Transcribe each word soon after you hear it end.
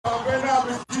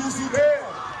have a juicy day.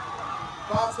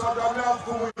 Pastor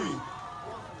KUMUYI.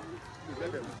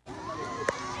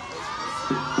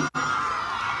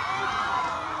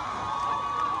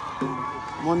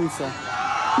 Morning, sir.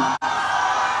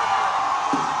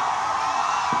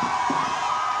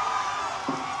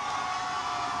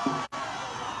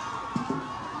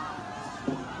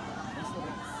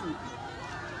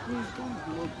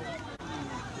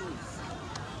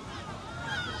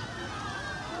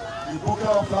 The bouquet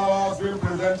of flowers being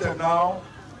presented now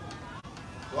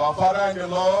to our Father in the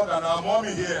Lord and our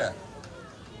mommy here.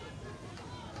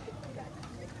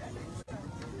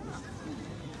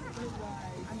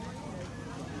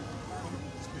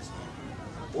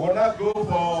 We'll not go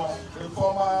for a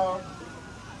formal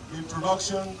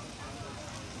introduction.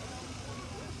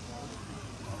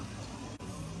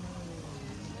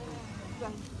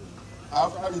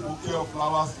 After the bouquet of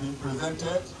flowers being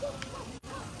presented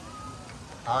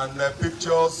and the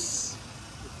pictures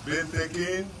being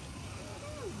taken,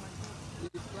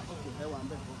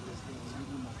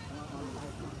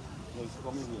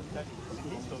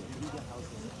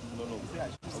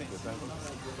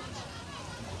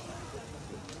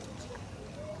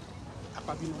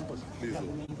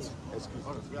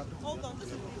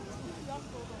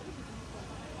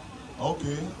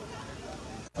 okay.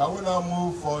 Can we now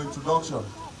move for introduction?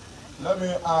 Let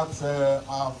me ask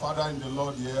our Father in the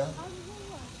Lord here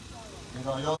in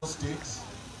Oyo State,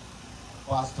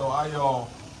 Pastor Ayo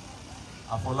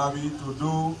Afolabi, to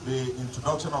do the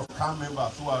introduction of CAM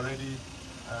members who are already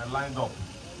lined up.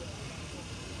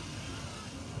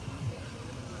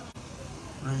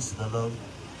 Praise the Lord.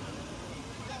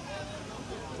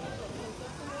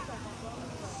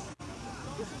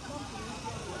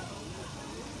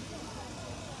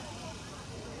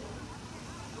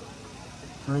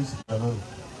 Praise the Lord.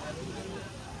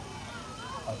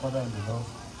 Our Father in the Lord,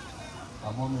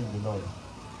 our mommy in the Lord,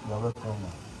 you are welcome.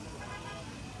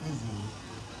 This is the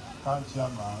CAN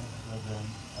chairman, Reverend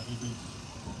Adibit.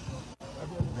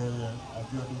 He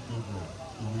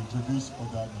will introduce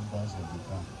other members of the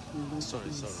CAN.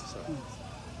 Sorry.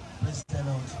 Praise the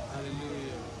Lord.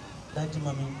 Hallelujah. Thank you,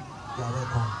 mommy. You are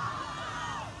welcome.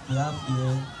 We have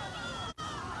here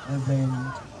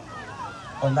Reverend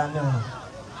Olamira,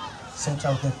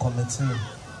 Central Care Committee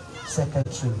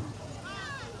Secretary,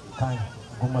 Kan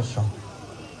Gumasho.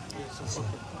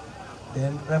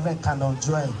 Then Reverend Canon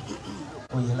Joy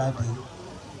Oyelade,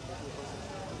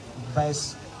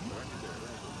 Vice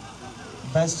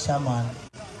Chairman,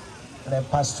 Rev.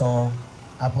 Pastor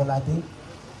Abolade.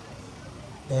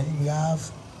 Then we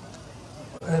have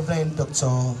Reverend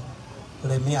Dr.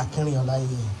 Remi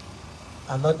Akinriolaye,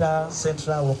 and other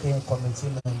Central Working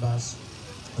Committee members.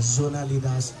 Zonal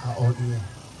leaders are all here.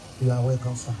 You are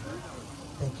welcome, sir.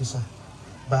 Thank you, sir.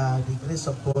 By the grace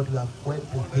of God, you are well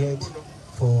prepared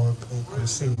for the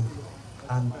crusade,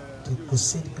 and the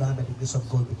crusade ground by the grace of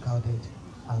God be crowded,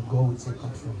 and God will take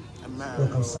control. Amen.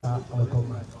 Welcome, sir. Welcome,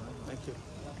 man. Thank you.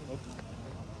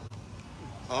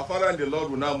 Our Father in the Lord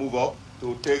will now move up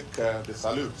to take the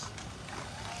salute.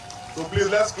 So please,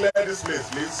 let's clear this place,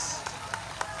 please.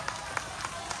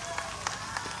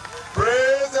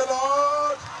 Praise the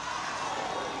Lord.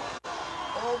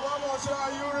 Obama,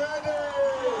 are you ready?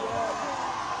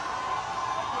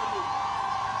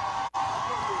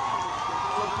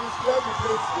 So please clear the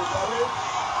place, the parade.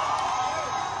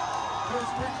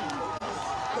 Please, quickly.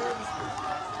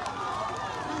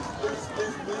 Clear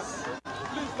this place.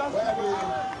 Please. Where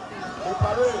the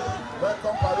parade,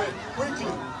 welcome parade,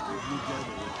 quickly.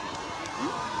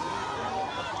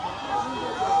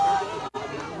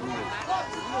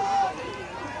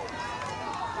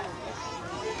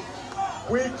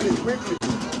 Quickly.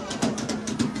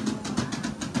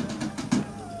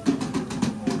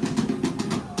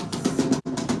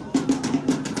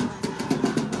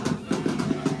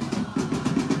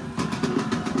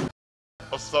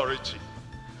 Authority.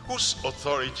 Whose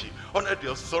authority? Under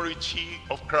the authority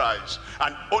of Christ.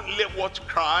 And only what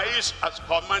Christ has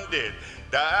commanded,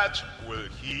 that will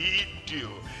he do.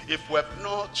 If we have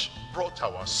not brought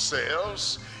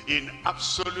ourselves in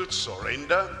absolute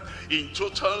surrender, in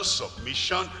total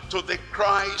submission to the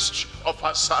Christ of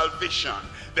our salvation,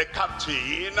 the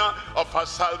captain of our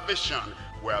salvation,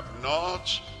 we have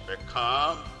not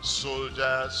become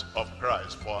soldiers of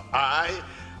Christ. For I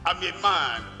am a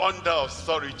man under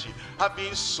authority,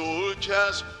 having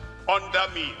soldiers under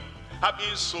me,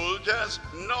 having soldiers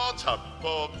not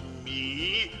above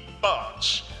me,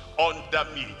 but under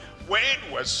me. When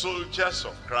we're soldiers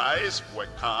of Christ, we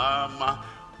come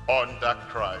under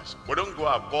Christ. We don't go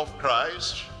above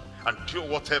Christ and do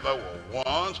whatever we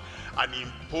want and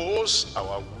impose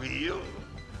our will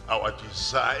our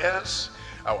desires,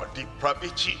 our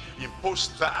depravity, impose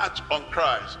that on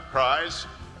Christ. Christ,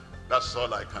 that's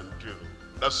all I can do.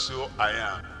 That's who I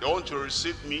am. You want to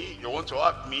receive me? You want to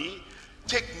have me?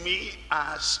 Take me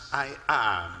as I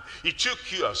am. He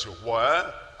took you as you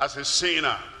were, as a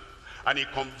sinner, and he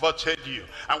converted you.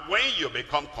 And when you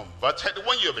become converted,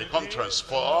 when you become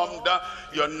transformed,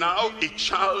 you're now a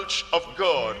child of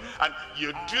God, and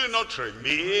you do not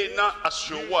remain as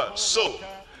you were. So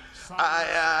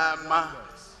I am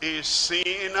a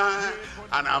sinner,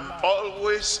 and I'm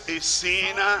always a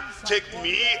sinner. Take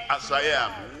me as I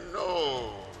am.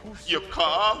 No, you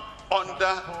come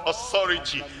under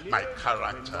authority. My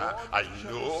character, I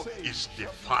know, is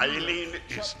defiling,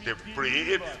 is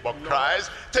depraved, but Christ,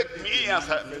 take me as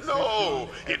I am. No,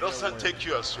 he doesn't take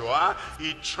you as you are.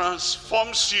 He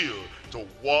transforms you to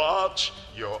what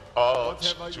you ought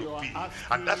to be.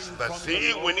 And that's the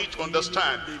thing we need to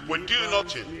understand. We do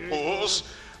not impose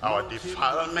our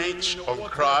defilement on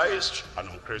Christ and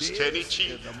on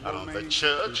Christianity and on the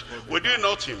church. We do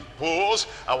not impose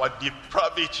our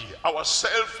depravity, our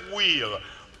self-will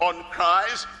on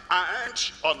Christ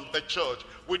and on the church.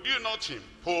 We do not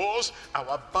impose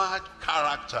our bad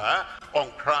character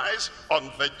on Christ,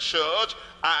 on the church,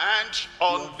 and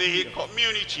on the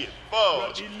community.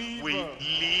 But we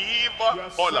leave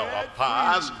all our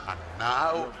past, and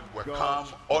now we come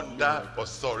under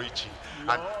authority.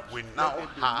 And we now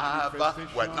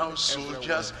we're now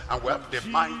soldiers, and we have the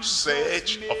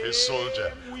mindset of a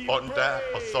soldier under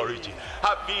authority.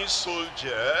 Having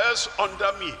soldiers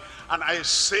under me, and I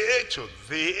say to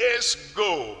this,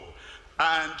 go.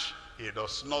 And he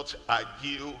does not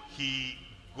argue, he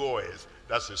goeth.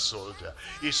 That's a soldier.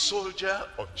 A soldier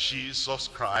of Jesus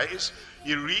Christ.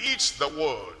 He reads the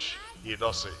word, he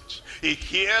does it. He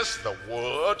hears the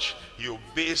word, he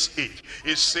obeys it.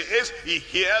 He says, he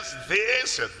hears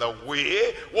this is the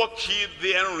way, walk ye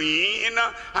therein,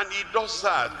 and he does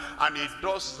that. And he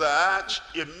does that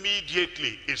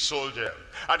immediately, a soldier.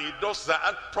 And he does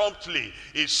that promptly,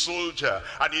 a soldier.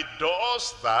 And he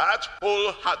does that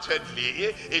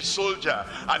wholeheartedly, a soldier.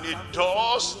 And he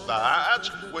does that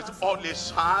with all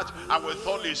his heart and with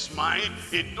all his mind.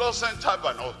 He doesn't have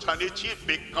an alternative,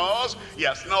 because he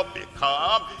has now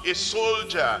become a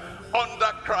soldier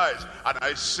under Christ. And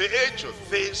I say to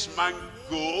this man,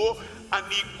 go, and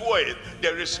he goeth.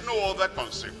 There is no other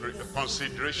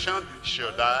consideration.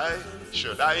 Should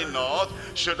I not?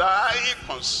 Should I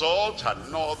consult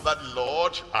another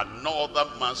Lord, another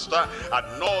master,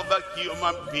 another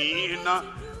human being?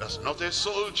 That's not a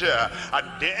soldier. And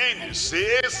then he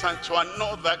says, and to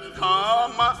another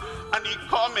come, and he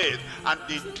cometh. And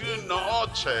they do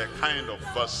not kind of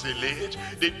vacillate.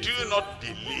 They do not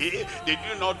delay. They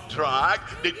do not drag.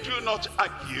 They do not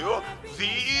argue.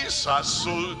 These are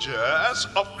soldiers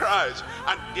of Christ.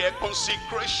 And their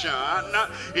consecration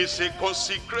is a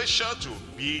consecration to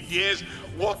obedience.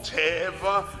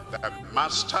 Whatever the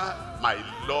master, my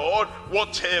Lord,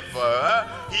 whatever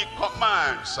he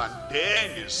commands. And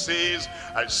then he says,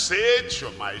 I say to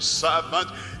my servant,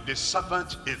 the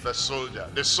servant is the soldier.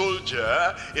 The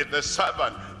soldier is the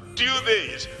servant. Do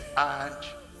this, and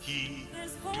he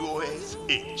doeth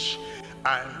it.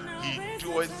 And he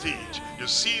doeth it. You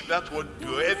see that word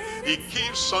doeth? He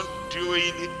keeps on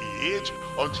doing it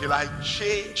until I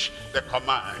change the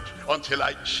command, until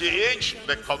I change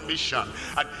the commission.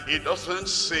 And he doesn't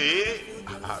say,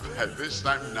 at this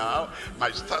time now,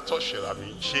 my status should have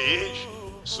been changed.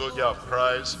 Soldier of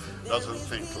Christ doesn't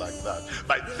think like that.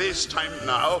 By this time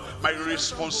now, my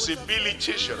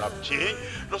responsibility should have changed.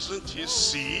 Doesn't he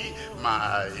see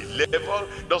my level?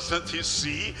 Doesn't he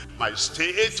see my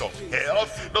state of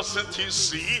health? Doesn't he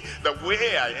see the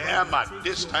way I am at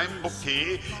this time?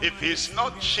 Okay, if he's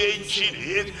not changing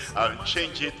it, I'll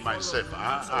change it myself.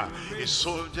 A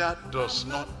soldier does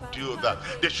not do that.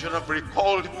 They should have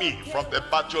recalled me from the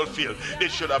battlefield. They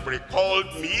should have recalled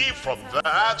me from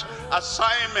that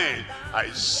assignment. I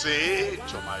say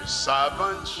to my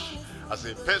servant, as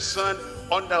a person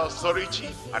under authority,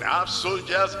 and I have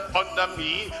soldiers under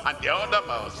me, and they're under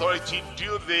my authority,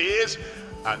 do this,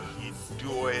 and he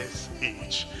doeth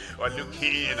it. We're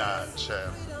looking at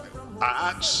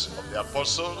Acts of the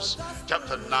Apostles,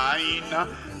 chapter 9,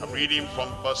 I'm reading from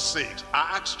verse 6.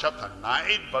 Acts chapter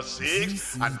 9, verse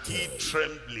 6, and he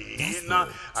trembling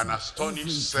and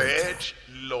astonished said,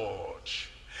 Lord.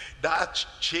 That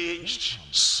changed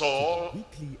Saul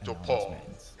to Paul.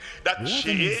 That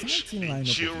changed a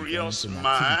curious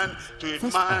man to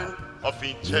a man of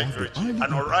integrity, an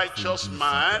unrighteous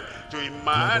man to a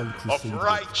man of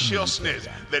righteousness.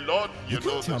 The Lord, you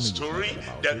know the story,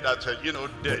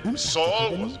 that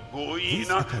Saul was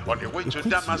going on the way to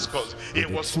Damascus. He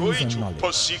was going to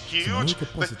persecute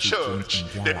the church,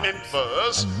 the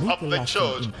members of the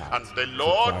church, and the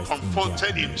Lord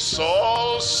confronted him.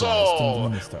 Saul, Saul,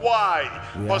 why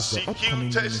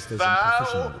persecutest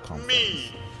thou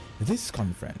me? This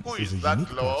conference Who is is a that,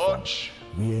 unique Lord? platform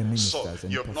where So ministers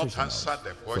and you have not professionals answered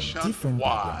the question. from different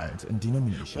Why? backgrounds and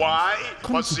denominations Why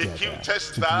come together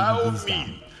persecutest to thou gain wisdom,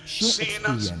 me? share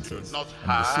Sinners do experiences, not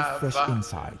and receive have fresh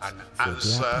insights an for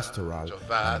answer their pastoral to and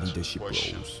that leadership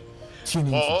question. roles. Tune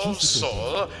in to Paul, GCK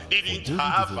Saul for didn't daily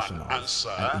have an devotionals answer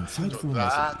and to insightful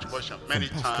that messages question. from Many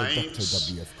Pastor Dr. times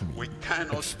W.F. we KUMUYI.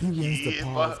 cannot Experience the give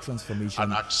power of transformation an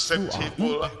through our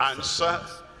acceptable impact answer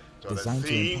sessions to the designed to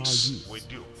empower things youth we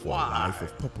do. for a Why? life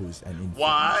of purpose and influence.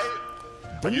 Why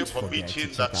are you Don't forget to committing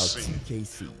check that out sin?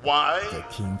 TKC, Why the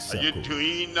King are you Circle,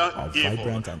 doing our evil?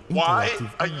 vibrant and Why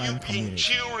interactive are you online being community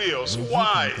curious? where you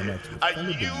Why can connect with are fellow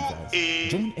you believers, a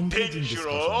join engaging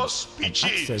dangerous discussions, and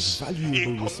access species valuable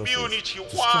in resources community? to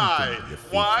Why? strengthen your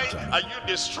faith Why journey. are you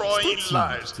destroying Stay tuned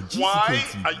lives? to GCK Why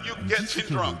TV are you and getting GCK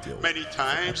drunk? Radio Many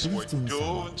times we uplifting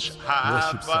don't sermons,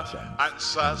 have worship sessions,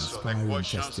 answers to the and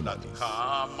questions inspiring that testimonies.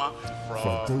 come For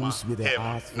from those with a heaven.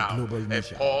 heart for Now, global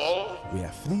missions, Paul we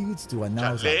are thrilled to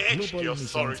announce our challenged Global the Missions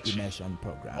authority Immersion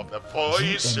Program. of the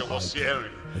voice he was GMIP.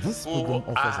 hearing. This Who program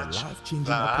offers art a life-changing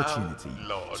thou, opportunity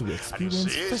Lord? to And he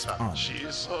experience says, firsthand the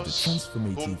Jesus,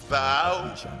 transformative whom power thou of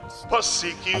missions. As we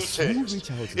persecuted.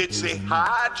 reach out to It's those a in need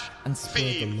hard and spread the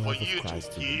thing for love of you to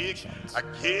Christ to the kick nations.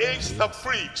 against the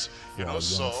freaks. You For know, our young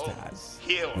so stars,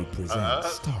 here we on present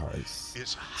earth stars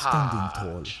is standing hard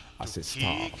tall as a to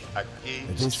star. kick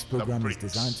against This program the is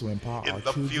designed to empower in our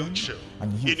the children future,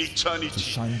 and in youth eternity, to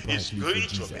shine it's brightly going for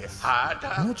to be Jesus,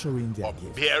 harder, nurturing their gifts,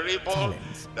 unbearable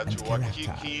talents, that and you are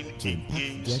character kicking to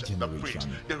impact their against the priests.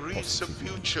 generation There is a positively.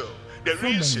 future. There For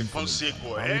is more a information about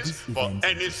consequence this for event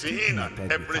and to stay anything and connected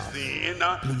with everything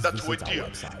please that we visit our do.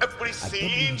 website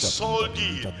Everything Saul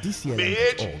did www.dclm.org.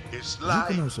 made his You life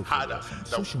can also follow harder. us on The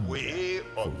social media way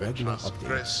for of the regular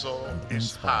transgressor updates and is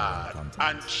inspiring hard, content.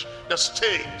 and the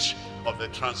stage of the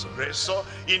transgressor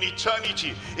in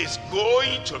eternity is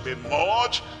going to be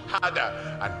much harder.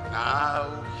 And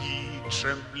now he,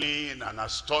 trembling and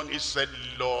astonished, said,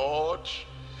 Lord.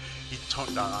 He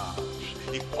turned around.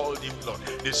 He called him Lord.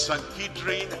 The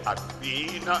Sanhedrin had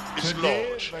been his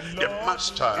Lord. The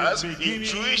masters in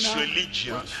Jewish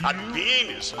religion had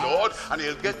been his Lord, and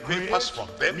he'll get papers from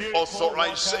them,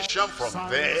 authorization from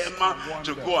them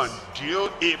to go and do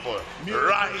evil.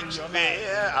 Right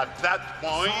there at that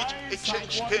point, a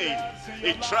change came.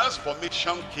 A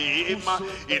transformation came.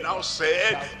 He now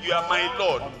said, you are my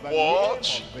Lord.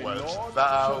 What wilt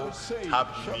thou have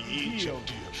me to do?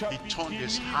 He turned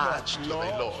his heart to the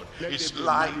Lord, his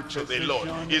life to the Lord,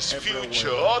 his future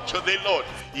to the Lord.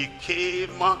 He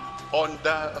came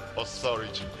under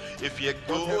authority. If you're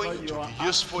going to be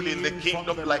useful in the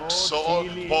kingdom like Saul,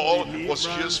 Paul was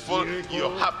useful, you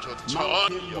have to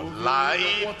turn your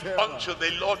life unto the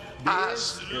Lord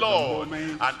as Lord.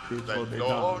 And the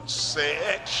Lord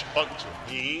said unto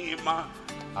him,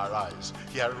 arise.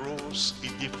 He arose a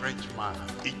different man,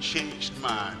 a changed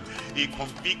man, a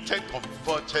convicted,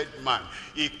 converted man,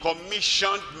 a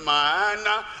commissioned man.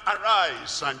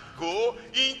 Arise and go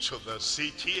into the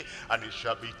city, and it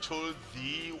shall be told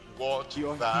thee what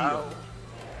thou.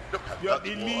 Look at that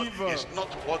word. It's not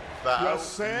what thou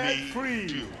may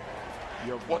do,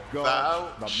 what thou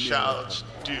shalt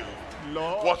do.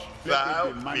 What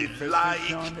thou may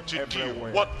like to do,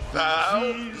 what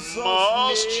thou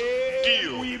must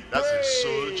do. That's a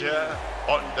soldier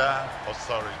under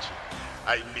authority.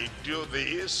 I may do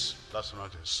this, that's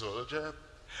not a soldier.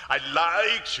 I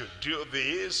like to do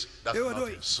this, that's not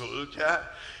a soldier.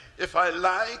 If I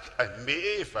like, I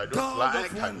may. If I don't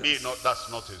like, I may not. That's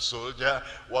not a soldier.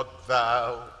 What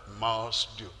thou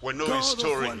must do. We know his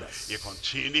story. He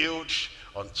continued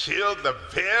until the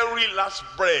very last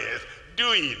breath,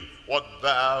 doing what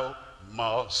thou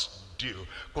must do.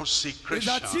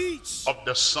 Consecration of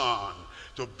the Son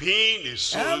to being a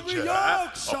soldier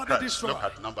of Christ. Look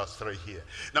at number 3 here.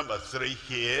 Number 3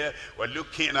 here, we're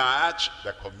looking at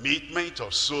the commitment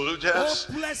of soldiers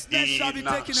in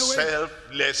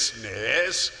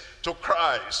selflessness to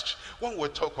Christ. When we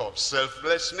talk of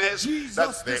selflessness,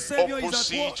 that's the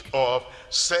opposite of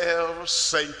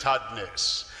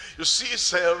self-centeredness. You see,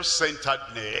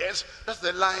 self-centeredness, that's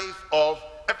the life of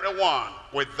everyone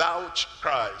without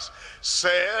Christ.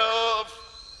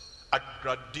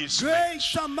 Self-aggrandizement,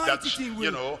 that's,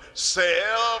 you know,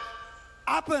 self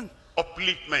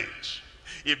upliftment.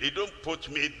 If they don't put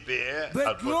me there, The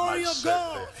I'll put glory of myself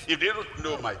God. there. If they don't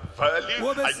know my value,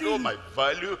 Will be I know seen. my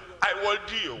value. I will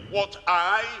do what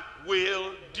I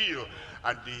will do.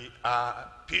 And they are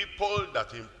people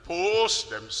that impose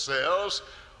themselves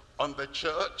on the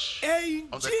church, In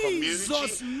on the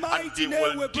Jesus' community, and mighty they name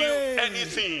we will do pray.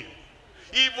 anything.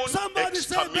 Even Somebody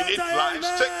say exterminate better lives,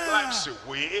 amen. take lives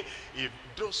away, if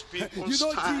those people You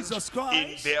know stand Jesus in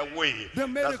Christ, their way. the That's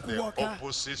miracle the worker.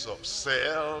 opposite of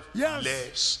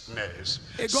selflessness,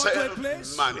 It got to a place,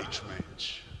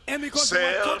 self-management, and because we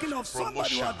were talking of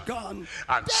somebody who self-promotion, had gone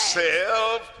and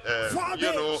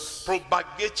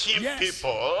propagating Yes.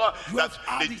 people You that have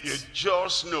had you it.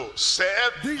 just know.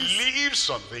 Self This lives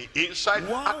on the inside,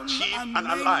 one active and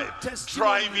amazing alive,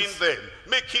 testimonies driving them,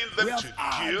 making them we to have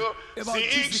had do about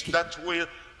things GCK. that will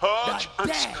hurt That and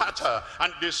death scatter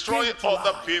and destroy came to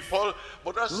other life. people.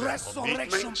 But that's their Resurrection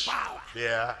commitment. power. They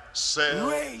are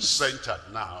self-centered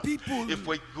now. People If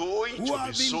we're going who to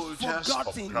have be been soldiers of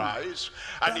forgotten, Christ,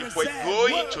 that and if is we're said,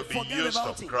 going well, to be forget used about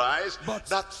of it. Christ, But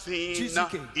that thing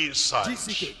GCK, inside,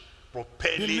 GCK, the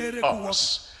propelling miracle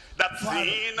us, that Father,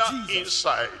 thing Jesus,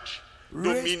 inside,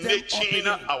 raised them up dominating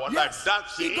again. our Yes, life, that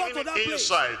he thing got to that place.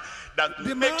 inside, that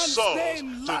The makes man's us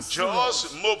name to Lazarus.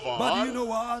 just move on, But you know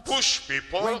what? push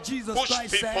people, When Jesus push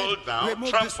Christ people said, down, remove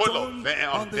the trample stone on them,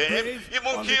 on the grave, even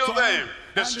on the kill tomb, them,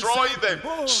 and the destroy sand. them,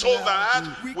 Oh, so yeah.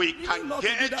 that We we need can not to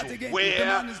do get that to again. The where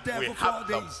man is there we for have 4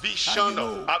 the days. vision And you of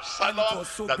know, and it Absalom was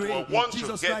so that we great. want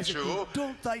Jesus to get Christ, to.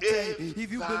 don't I tell you,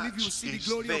 if you believe you see the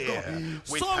glory of God.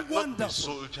 We So cannot be wonderful.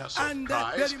 soldiers And of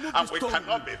that they Christ, removed and the we stone.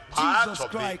 cannot be part Jesus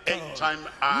of the Christ end-time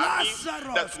army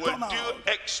Lazarus that will come do out.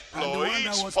 exploits And the one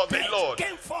that was for the dead Lord.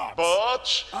 came forth.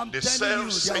 But I'm the telling you, there will be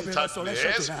resurrection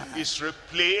self-centeredness tonight. is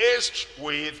replaced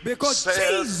with Because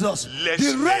Jesus, the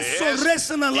selflessness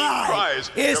resurrection in alive,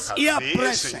 Christ. is Look here at this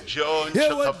present. in John He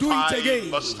will chapter do it 5,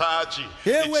 again. verse 30. He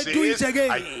It will do it says,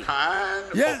 again. I can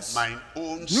Yes. of mine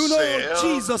own You know, self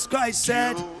Jesus Christ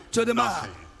said do to the man,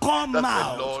 nothing. come That's the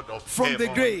out Lord of from the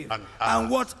heaven grave. and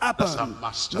what That's happened? our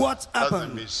master. What That's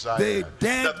happened? the Messiah. The That's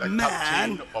dead the man,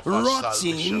 captain of our rotting,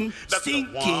 salvation. That's the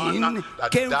one stinking,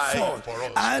 that came died forth. for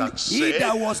us, And that he said,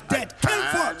 that was I dead came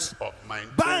can forth, of mine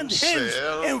bound own hands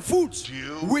self and foot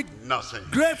do with nothing.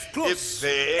 grave If clothes,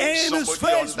 there's and his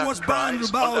somebody face under was bound Christ,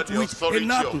 about under the with a authority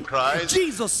knot. of Christ,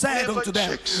 Jesus said never unto them,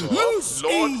 checks up, loose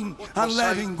Lord, him what and must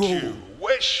let I him go. do?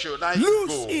 Where should I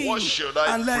Loose go? him What should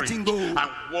I and let preach? him go. And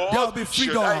There'll what be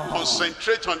should I freedom.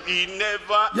 concentrate on? He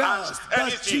never Yes, asked that's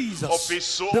anything Jesus, of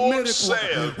his the own miracle self.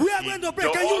 worker. We are going to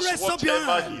pray. Can you He raise does up your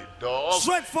whatever hand? he does.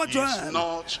 Stretch forth your He's hand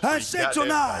not and say regarded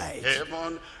tonight, by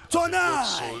heaven tonight,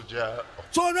 as a good soldier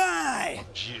of tonight,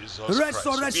 Jesus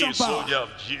resurrection Christ. Be a power. soldier of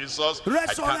Jesus.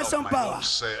 Resurrection I can of my power. own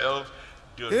self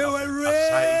do He will nothing.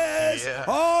 As I raise hear,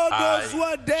 all those I who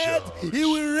are dead. judge. He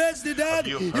will raise the dead. Have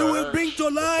you He will heard bring to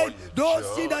life before you those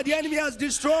things that the enemy has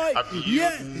destroyed. Have you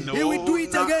Yes, he will do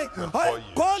it known again. before you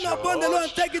Call upon the Lord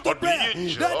and take it to Or do prayer. you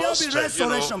That there will just, be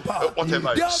resurrection power. whatever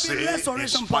I There will say be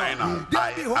resurrection is power. final. There I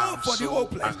will be am hope for the so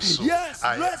hopeless. and so. Yes,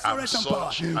 I am resurrection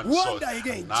power. such and Wonder such.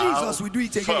 again. Now, Jesus will do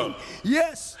it again.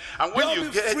 Yes. And when there you will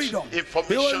be get freedom. information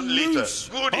He will later, loose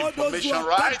good all those information, who are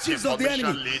right captives of the information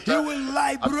enemy. later, He will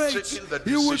I've liberate. taken the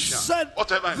He will decision. set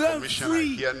Whatever them information I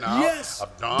free. hear now, Yes,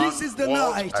 I've done this is the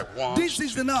what night. I want This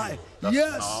is the to night. do. That's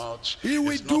Yes, not, he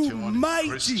will it's not do even a mighty,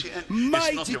 Christian, it's not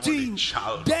mighty even a things.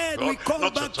 child Dead of God, will come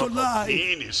not back to to talk of life.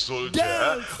 being a soldier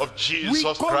Death of will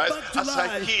Jesus come Christ. back to As I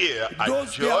life. hear, I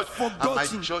Those they have judge, and my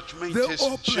forgotten, judgment the is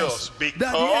hopeless, just that the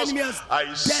because enemy has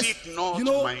I seek not you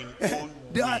know, mine own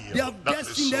they have will. That's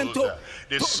destined the them soldier.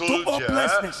 The to soldier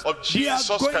hopelessness. of They are Jesus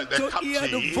going Christ, the to hear the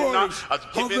captain, voice has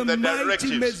of given the the mighty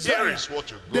directives. Messiah, Here is what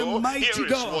to the go, mighty here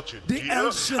is God, what to the do, El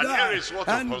and Shaddai, here is what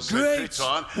to and concentrate great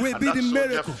on. will And be that the soldier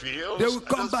miracle. feels, They will I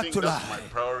come don't back think to that's life. my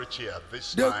priority at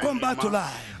this They'll time. come back to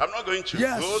life. I'm not going to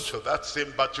Yes. go to that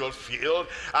same battlefield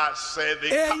as the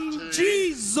In captain.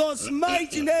 Jesus'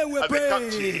 mighty name we The pray.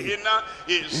 captain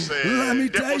is Let me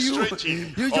tell you,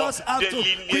 demonstrating you just or have to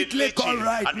quickly call delineating,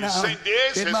 right and he's now. saying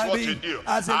this It is might what be to do.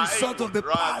 as a I result of the would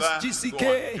rather past go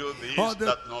GCK and do this, or the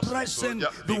that not present,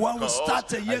 soldier, the one we because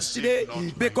started I yesterday, seek not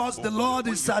my because the own Lord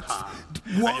will. is When at you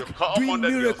come, and work you come doing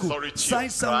under the miracles, authority of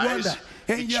signs and Christ, wonders.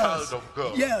 a And child yes, of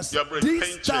God. yes, You have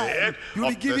this time repented you'll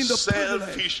be of given the privilege,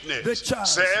 selfishness, the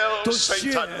chance to share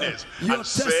self-centeredness, your and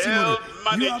testimony.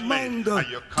 You are among self-management, the and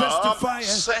you come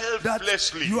testifiers that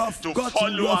selflessly you have to gotten, follow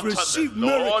you have after received the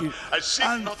Lord. miracles, I seek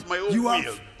and not my own you have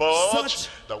will, but such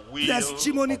the will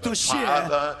testimony of the to share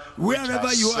Father wherever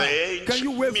which you has are. sent Can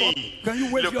you wave me. up? Can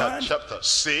you wave Look your at hand? chapter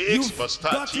 6, You've verse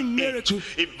gotten 38. miracles,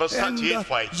 In verse and 38,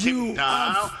 for I you came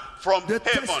down have from the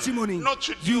heaven, testimony. not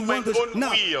to You do my want to own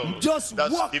now will. just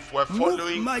That's walk, if we're move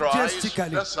following Christ, majestically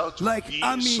that's how to like be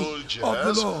army soldiers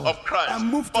of the Lord of Christ. and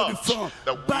move to the But front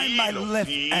the by my will of left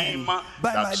him hand,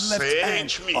 by that my left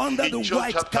hand, sent me. under In the John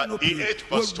white chapter canopy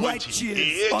 8, with white 28,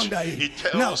 chairs under he it.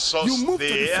 tells Now us you move to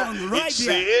the there, front right it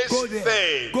there. Go says, there.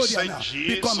 "Then Go there said now.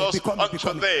 Jesus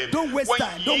unto them, Don't waste when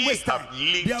time. Don't ye waste time. have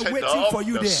They are lifted waiting up for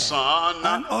you the there. Son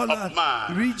And all of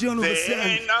Man, region of the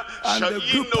then and shall the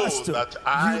ye group know pastor, that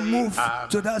I you move am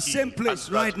to that he, same place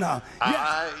and right that now. I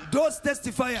Yes, those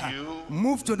testifiers, do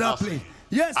move to that nothing. place.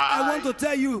 Yes, I want to I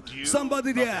tell you, do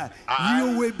somebody there, nothing. I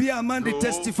you will be among the go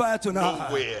testifier tonight.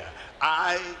 nowhere.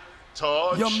 I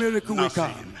touch Your miracle will nothing.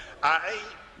 come. I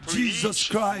Jesus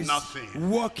preach Christ nothing.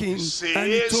 walking, Says, and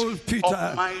he told Peter,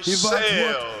 of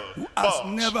myself, what has but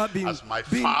never been as my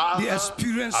the Father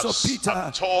experience of has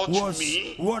Peter taught was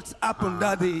me, what happened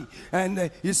that day.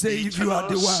 And he said, if you are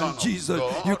the Son one, of Jesus,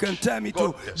 God, you can tell me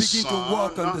God to the begin to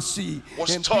walk on the Son sea.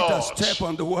 was And Peter taught, step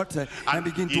on the water and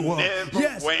begin to he walk. never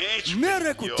Yes, went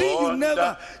miracle, thing you beyond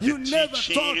never the thought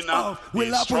teaching, of the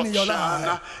will happen in your instruction,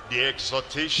 life. the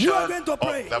exhortation You are going to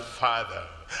pray. of the Father.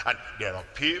 And there are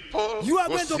people You are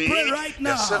who going to think pray right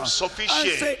now they're self-sufficient,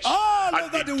 and say all and over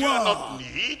they the do world, not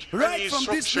need right any from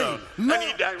this instruction, day, Lord,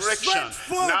 any direction. stretch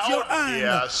forth Now your they hand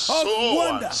are of so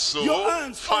wonder, and so your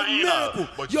hands of final. miracle,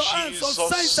 But your hands of Jesus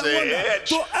signs and wonder said,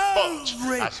 to but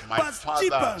every as my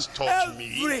Father has taught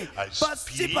me, every I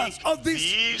participant speak of this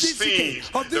these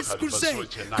things. of this Look at verse crusade.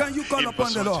 29. Can you call In upon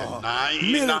verse the Lord?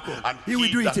 29, Miracle. and He will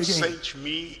do it that again. sent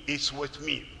me is with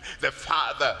me. The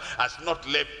Father has not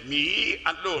left me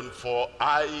alone, for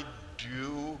I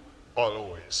do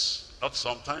always, not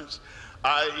sometimes,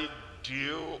 I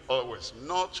do always,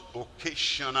 not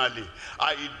occasionally,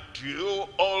 I do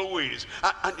always.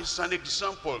 And it's an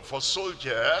example for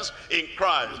soldiers in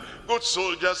Christ, good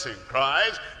soldiers in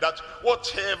Christ, that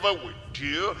whatever we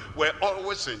do, we're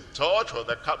always in touch with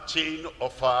the captain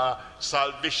of our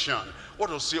salvation. What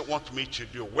does he want me to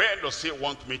do? Where does he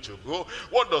want me to go?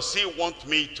 What does he want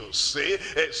me to say?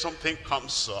 Something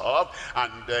comes up,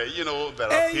 and you know,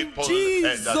 there are people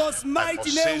Jesus' that mighty I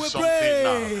must name we say pray.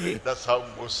 something now. That's how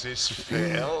Moses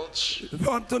felt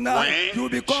From tonight, you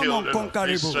when the become children of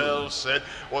unconquerable. Israel said,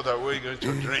 what are we going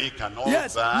to drink and all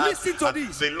Yes, that? listen to And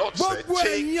this. the Lord said, Gbogbo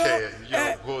take èèyàn,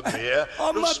 care, go there,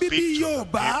 don't speak to the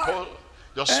people.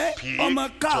 Just speak to the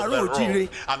rock,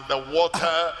 and the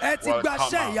water will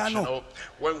come out. You know,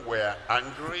 when we're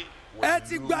angry, we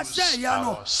lose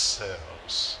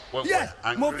ourselves. When Yes,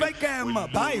 we're mo angry, fẹ́ kẹ́ ẹ we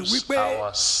mọ̀ báyìí lose wípé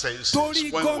our senses.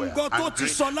 torí When we're gọ́ngọ́ tó ti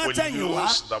sọ angry, we látẹ̀yìn wá,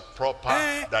 lose the proper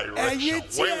direction. ẹ̀yin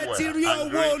tí ẹ When ti we're rí ọwọ́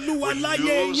angry, Olúwa we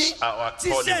láyé lose yín, our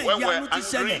tíṣẹ́ calling. When ìyanu we're ti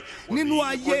ṣẹlẹ̀ angry, we nínú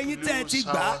ayé even yín tẹ́ ẹ ti lose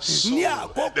gbà our ní soul.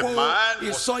 àkókò The man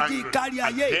was ìsọjí angry, kárí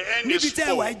and ayé then níbi he tẹ́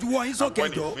ẹ wà spoke. ìjuwọ́ yín sókè And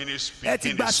when jọ he finished ẹ ti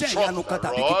speaking, gbàṣẹ́ he struck ìyanu kan the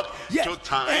tàbí rod kejì. 2 ẹ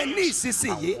times, ní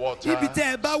ìsinsìnyí and water ibi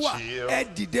tẹ́ ẹ bá wà still ẹ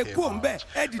dìde came kúrò ńbẹ̀ out.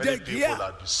 ẹ dìde Many gíà people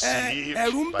are deceived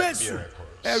ẹ̀rù ń by bẹ̀sùn miracles.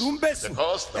 ẹ̀rù ń bẹ̀sùn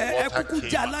Because the ẹ water kúkú came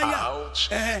jà láyà out,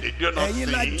 they do not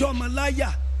ẹ̀yin la think jọmọ láyà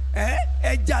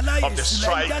ẹ jà láyà of the ìsìlẹ̀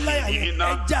ẹ jà láyà yẹn striking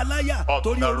ẹ jà láyà of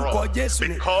torí the orúkọ rod. Jésù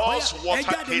ni Because ẹ water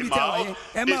jáde níbi came tí a wà out, yẹn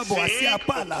ẹ máa bọ̀ wá sí they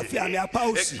apá think, àlàáfíà ní apá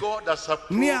okay, òsì God has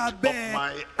ní approved of abẹ́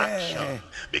my action.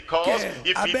 Because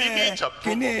if he didn't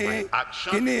approve of my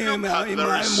action, look at the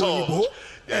result.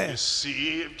 They are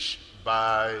deceived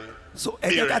by so ẹ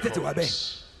jẹ́ ká tètè wá bẹ́ẹ̀.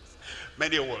 miracles.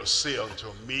 Many will say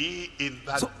unto me in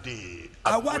that day,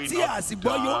 àwa tí a sì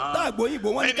gbọ́ yó tá àgbọ̀ òyìnbó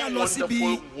wọn ní ká lọ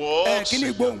síbi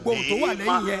kíní gbohùngbohùn tó wà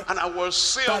lẹ́yìn yẹn and I will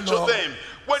say ká unto lọ them,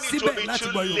 when it will síbẹ̀ be láti too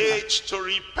gbọ́ Yorùbá. late to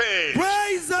repent,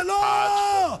 Praise the depart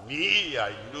Lord. from me,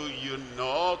 I know you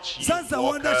not, ye Signs and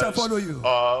wonders shall workers follow you.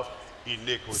 of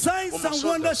iniquity. Signs We and must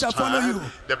wonders shall follow you.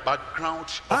 understand the background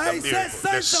of I the said miracle,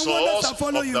 the signs and wonders source shall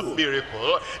follow of the you.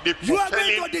 miracle, the You are going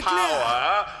to propelling declare.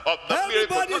 power of the miracle.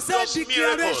 Everybody Not say just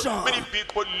miracle. declaration. Many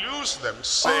people lose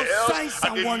themselves signs and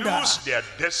and they wonder. lose their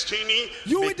destiny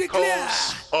You will declare.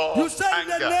 because of You say in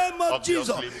the anger. name of Jesus,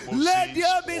 Obviously, let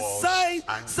there be Moses signs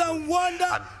was and wonder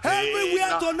and everywhere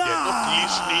then tonight. they're not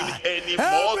listening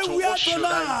anymore to Everywhere what should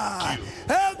I tonight. do?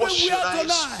 What should Everywhere I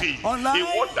tonight. speak? Online, In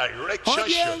what direction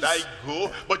should I audience,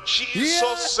 go? But Jesus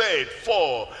here, said,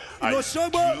 for I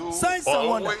Osogbo, do signs and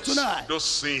wonder always tonight.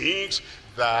 those things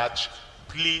that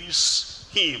please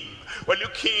him. We're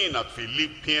looking at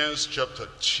Philippians chapter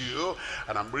 2,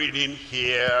 and I'm reading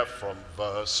here from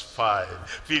verse 5.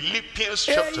 Philippians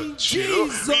chapter 2,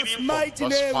 Jesus' reading from mighty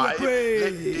verse name we 5. pray.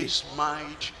 Let this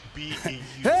might be in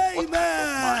you. Amen. What kind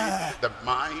of mind? The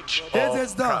mind It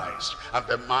is of done. Christ, and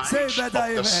the mind Say of better, the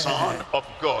amen. Son of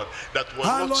God, that will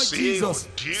Our not Lord say Jesus, or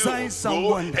do signs or and go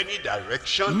wonder. any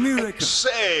direction Miracle.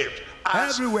 except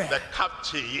as everywhere. the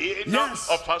captain Yes,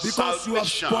 of our because you have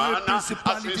salvation spoiled has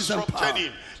principalities and instructed power.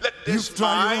 him. Let You've this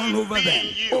triumphed mind over be them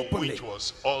in you, openly. which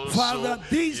was also Father,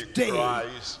 this in day,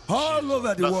 Christ all Jesus.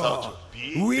 over the That's how world, to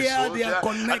be where a they are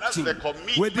soldier, connecting and that's the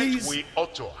commitment with these we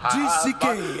ought to have GCK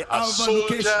as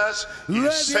avocation. soldiers in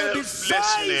Let there be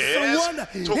signs and wonder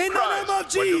selflessness in to the name Christ.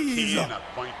 of We're looking Jesus. at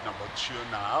point number 2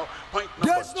 now. Point number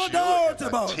There's no 2 doubt is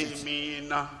about it.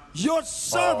 taming Your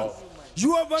servant,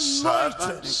 you have anointed,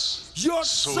 servants, your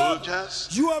servant, soldiers,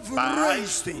 you have by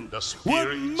raised him the with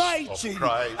Spirit mighty of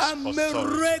Christ's and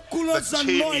authority. miraculous The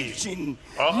taming anointing.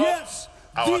 of Yes,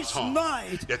 our this tongue,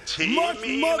 night, the much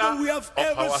taming more than we have of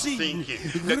ever our seen. thinking,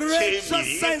 the Great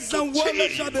taming signs to and wonders tame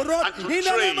shall be wrought and in to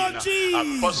the name train of our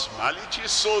Jesus. personality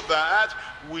so that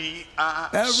we are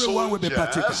Everyone will be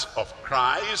partaker. soldiers of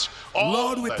Christ all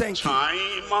Lord, we the thank you,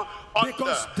 time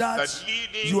because under that the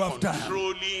leading, you have done.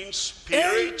 controlling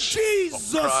spirit In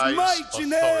Jesus' of Christ's mighty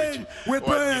name, authority. we We're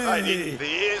pray. dividing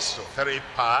this to 3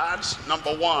 parts.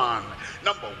 Number one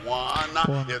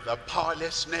is the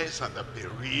powerlessness and the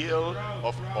peril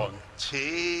of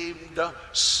untamed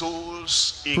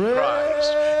souls in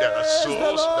Christ. There are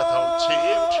souls that are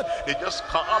untamed. They just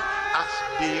come as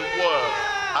they were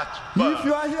at birth. If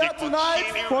you are here They tonight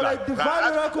continue for a like divine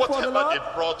that. miracle for the Whatever Lord, they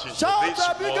brought into shout this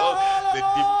a big world, the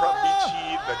hallelujah.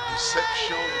 depravity, the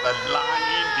deception, the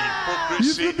lying, the hypocrisy,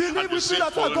 If you believe and the with me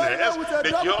that you are going there with a sinfulness,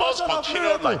 they double just portion of continue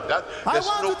miracle, like that. I There's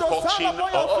want no you to stand catching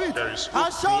upon your up, feet there is no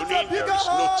and shout a pruning, there bigger is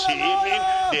no taming.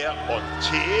 hallelujah. They are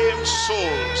untamed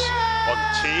souls.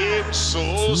 Untamed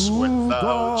souls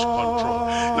without control.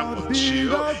 Number 2 is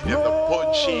the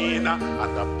purging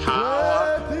and the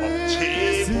power of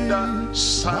tamed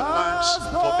servants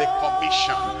for the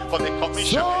commission. For the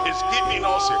commission is giving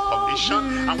us a commission,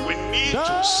 and we need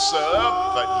to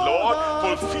serve the Lord,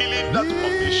 fulfilling that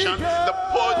commission. The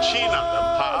purging and the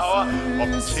power of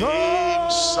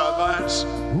tamed servants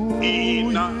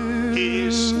in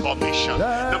His commission.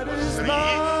 Number 3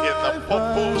 is the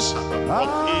purpose and the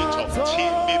profit of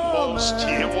tamable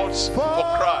stewards for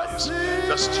Christ.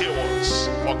 The stewards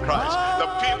for Christ. The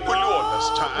people who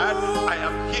understand, I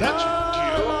am here to do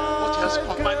what He has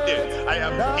commanded. I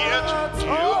am here to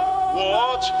do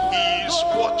what He is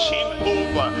watching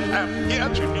over. I am here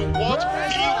to do what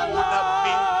He would have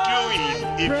been doing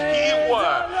if He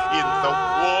were in the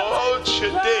world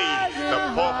today. The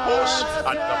purpose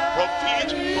and the profit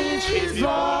of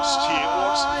tamable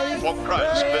stewards for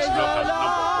Christ. Let's look at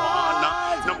number 1.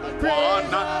 Number 1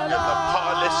 is the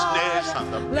powerlessness and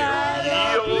the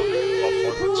peril of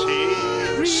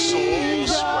untamed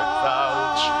souls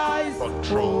without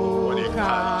control. When a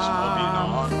car is moving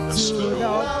on the slow,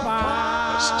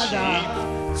 the steep,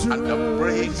 and the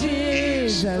brake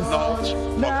is not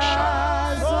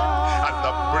functioning, and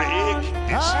the brake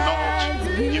is not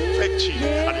effective,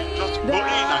 and it's just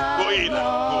going and going and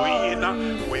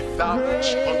going without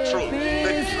control. The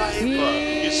driver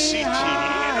is sitting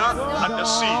at the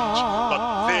seat, but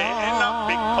then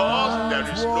because there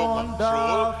is no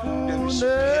control, there is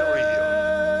peril,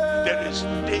 there is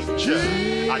danger,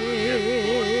 and there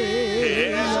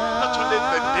is not only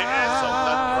the death of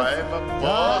that driver,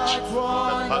 but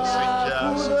the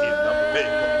passengers in the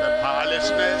vehicle. The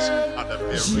powerlessness and the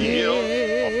peril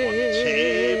of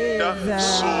untamed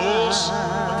souls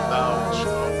without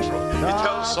control. It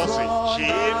tells us in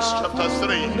James chapter 3,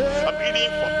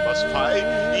 beginning from verse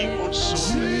 5, even so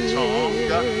the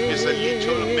tongue is a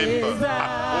little member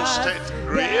and boasteth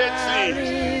great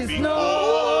things.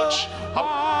 Behold, how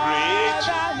great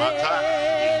matter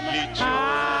a little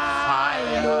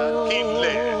fire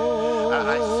kindled. I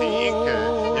think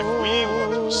if we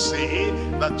were to say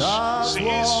that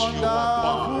since you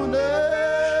are born,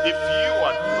 if you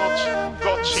are not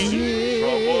gotten into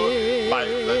trouble by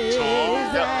the tongue,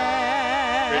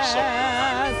 raise up your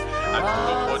hand. And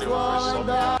nobody will raise up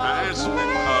your hands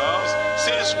because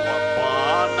since we were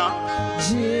born,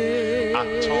 our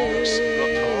tongues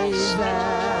got us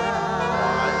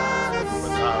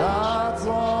without.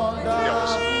 There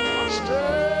was no master,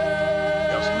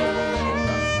 there was no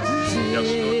controller, there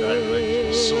was no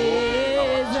director. So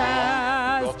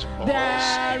our tongue got us into trouble.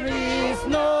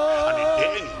 And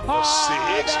again,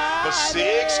 the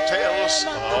 6 tells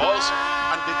us,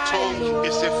 and the tongue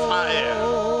is a fire,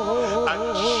 and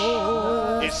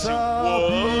it's a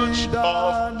word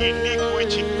of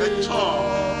iniquity. The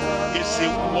tongue is a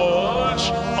word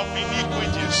of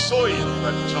iniquity. So in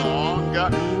the tongue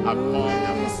among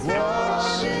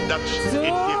us, that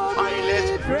it defileth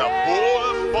the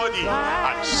whole body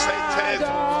and setteth on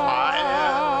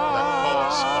fire the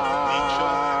cause of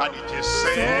nature, and it is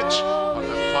set on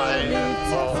the fire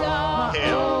of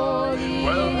hell.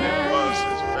 Well, the verse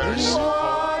is very simple.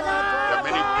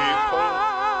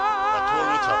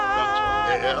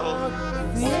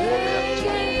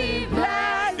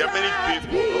 are many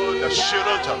people that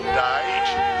shouldn't have died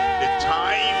the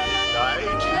time they died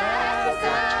for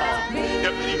their tongue. There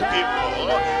are many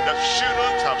people that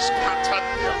shouldn't have scattered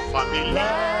their family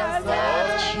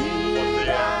but for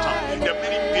their tongue. There are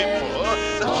many people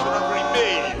that should have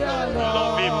remained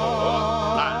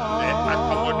lovable and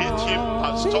accommodating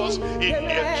pastors in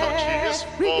their churches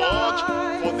but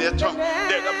for their tongue.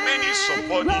 There are many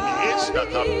subordinates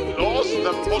that have lost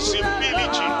the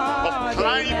possibility of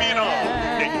climbing up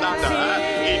the ladder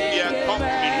in their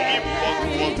company but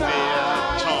for their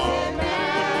tongue.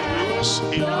 We lose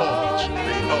a lot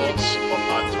because of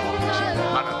our tongues.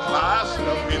 And at last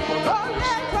the people that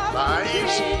lose their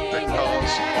lives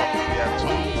because of their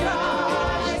tongue.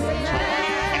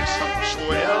 In Psalm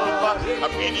 12,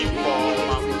 I'm reading from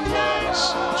verse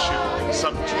 2.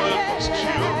 Psalm 12 verse 2,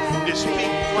 they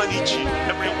speak vanity,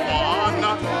 everyone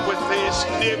with his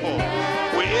neighbor,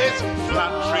 with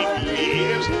flattering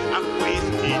lips and with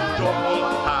a double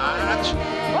heart.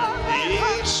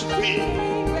 They speak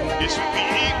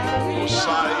on both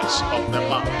sides of the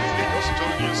mouth. They just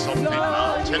told you something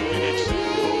now 10 minutes ago.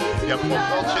 They are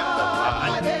forgotten the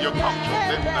lie. You come to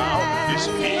them now, they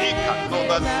speak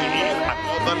another thing,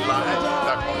 another lie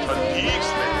that contradicts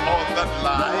the other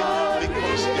lie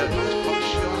because they are not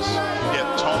conscious. Their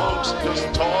tongues just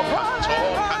talk and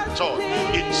talk and talk.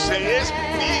 It says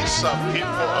these are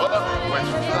people with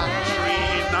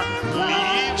flattering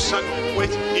lips and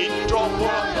with a double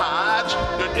heart.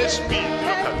 Do they speak?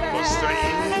 Look at verse 3.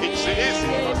 It says in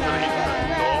verse 3,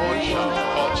 the Lord shall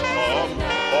cut off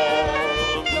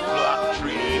all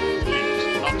flattering lips.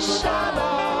 Not some,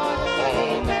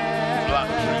 all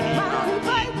flattering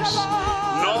lips.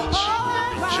 Not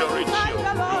the majority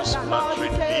of those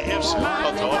flattering lips.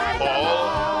 Cut off all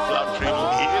flattering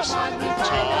lips and the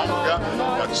tongue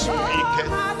that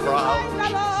speaketh proud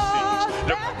things.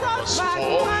 Look at verse 4.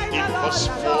 In verse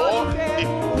 4, it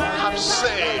have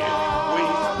said,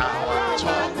 with our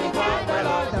tongue we will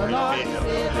prevail,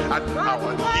 and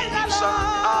our lips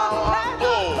are our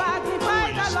own. Who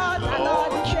is Lord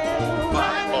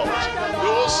by us?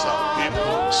 Those are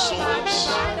people's souls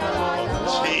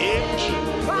untamed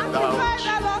without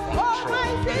control.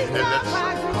 And let's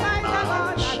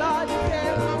acknowledge the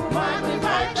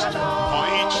next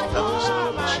point that is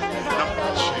number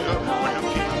 2. We're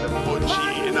looking at the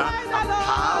virgin and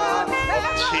power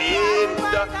obtained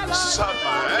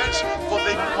servants for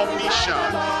the commission.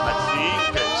 I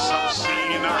think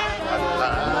something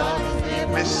a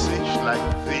message like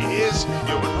this,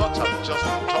 you will not have just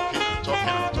been talking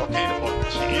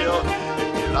until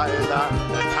Delilah,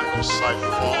 the kind of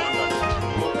siphon that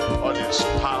drew all his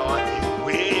power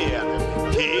away and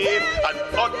became an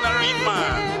ordinary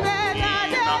man in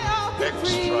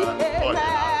extraordinary.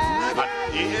 And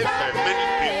if many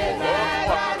people who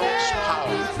have lost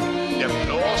power, they have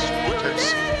lost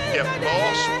potency, they have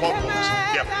lost purpose,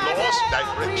 they have lost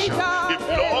direction, they've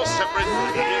lost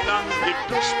everything. If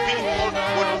those people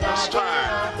would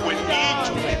understand, we need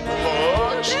to be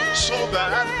purged so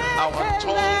that our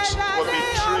tongues will be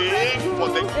trained for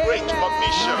the Great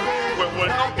Commission. We will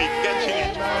not be getting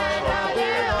into the trouble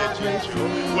we're getting to.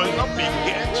 We will not be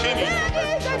getting into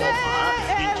the trauma,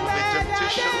 into the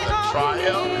temptation, the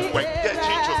trial. We're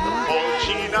getting to the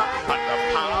virgin and the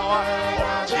power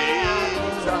of the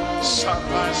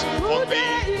servants for the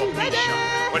commission.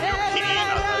 We're looking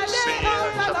at Isaiah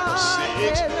chapter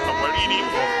 6, and we're reading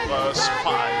from verse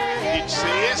 5. It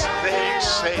says, then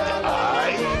said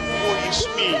I, who is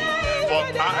me? For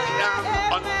I am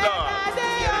undone.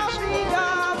 Here is what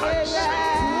I say,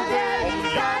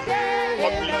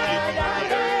 publicly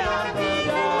here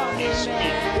is me.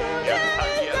 And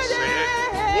Isaiah said,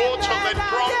 woe to the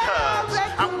drunkards,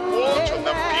 and woe to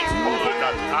the people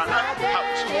that are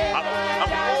out, and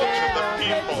woe to the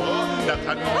people that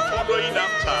are following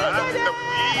after the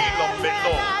will of the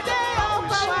Lord.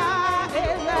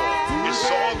 He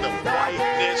saw the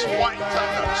whiteness, whiter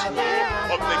than snow,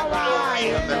 of the glory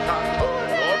and the hand of the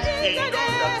Lord. He looked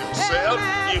at himself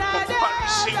in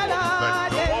comparison with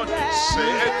the Lord. He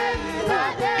said, who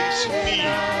is me?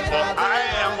 For I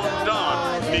am undone,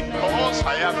 because I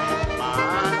am a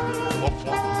man of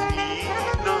unclean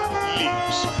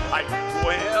lips. I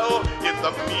dwell in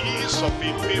the midst of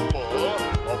a people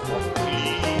of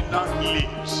unclean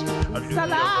lips. Have you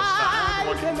understand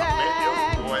what it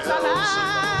means? Dwells in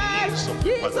the midst of a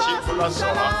particular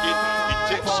surrounding. It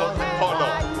takes on the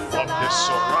color of the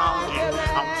surrounding.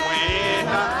 And when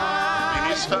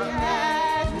minister,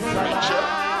 preacher,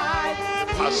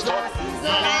 pastor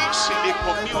lives in a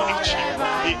community,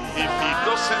 if he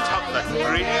doesn't have the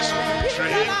grace to be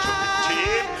trained, to be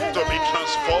tamed, to be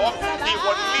transformed, he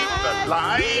will live the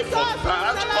life of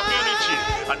that community.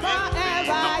 And if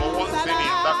the number one thing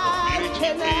in that community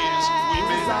is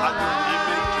women and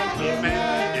women to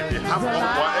women, if they have one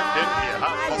wife, then they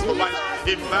have compromise.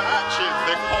 Imagine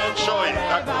the culture in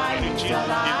that community if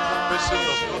the person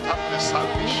does not have the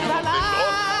salvation of the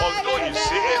Lord. Although he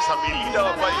says, I'm a leader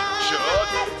of a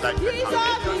church, like the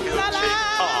chameleon, he'll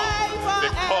take on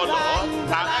the color and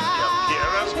the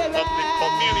appearance of the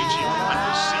community. And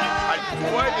you see, I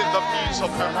dwell in the midst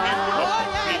of the people of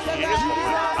the years, for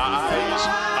my eyes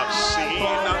have seen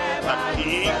the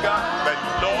King, the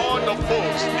Lord of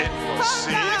hosts.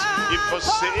 In verse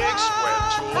 6, we're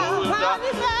told,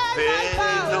 then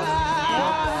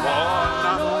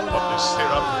one of the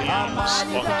seraphims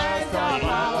unto me,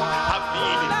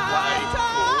 having a white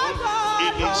gold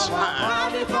in his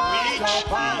hand, which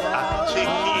he had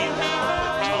taken the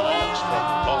tongues from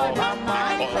all the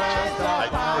altar. I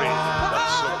pray that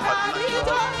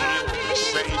supernatural gift be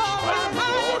sent by the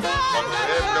Lord unto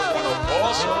every one of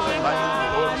us, by the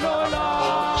Lord,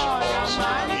 and touch us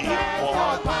in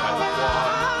one by one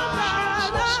in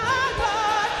Jesus' name.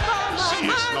 See,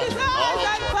 it's not enough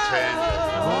to attend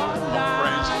the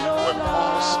friends. We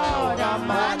must know that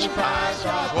much as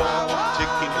God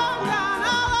taking away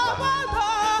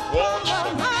watch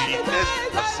from weakness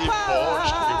as he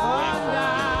purged away from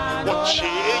me. What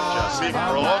change has he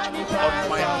brought on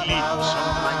my lips,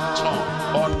 on my tongue,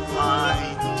 on my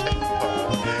temper,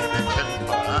 the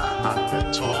temper and the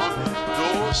tongue?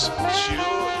 Those two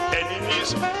enemies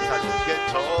that get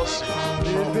us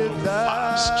into trouble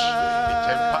fast. The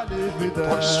temper, the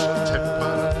boisterous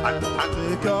temper, and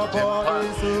angry temper, the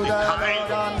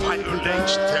kind of violent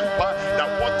temper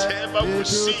that whatever we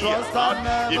see about,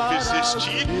 if it's a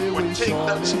stick, we take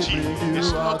that stick.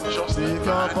 It's not just a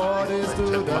man with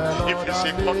temper. If it's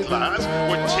a cutlass,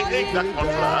 we take that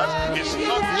cutlass. It's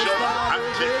not just the hand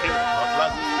taking the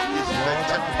cutlass, it's the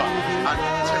temper. And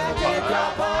the temper can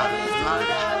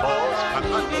plunge us, and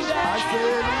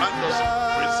man doesn't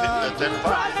resist the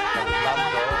temper.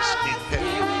 It can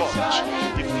budge.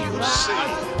 If you say,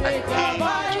 I came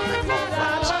to the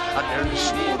conference, and there is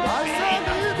one thing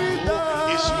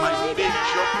is my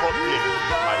major problem,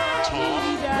 my tongue,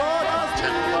 my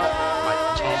temper, my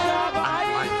tongue, and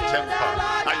my temper.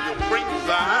 And you bring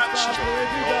that to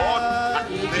the Lord,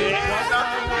 and then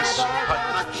the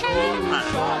supernatural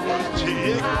hand will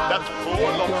take that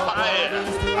coal of fire and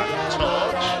touch the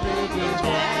tongue,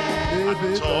 and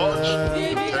touch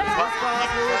the temper.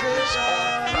 If that is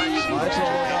all Christ is to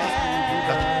me,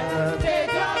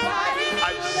 I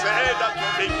said that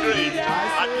will be great,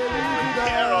 and it will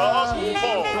prepare us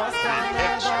for the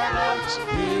exploits.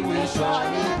 We will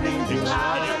surely bring the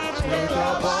experience in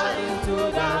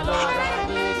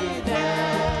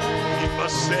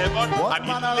verse 7, and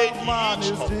he laid it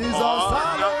upon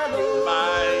my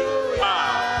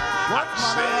mouth and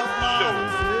said,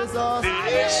 lo,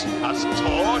 this has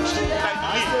touched thy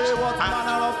lips, and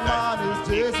thy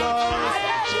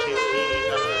iniquity is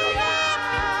taken away.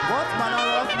 What manner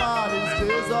of man is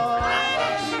Jesus?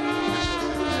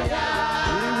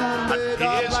 He will make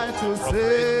our blind to see.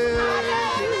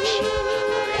 He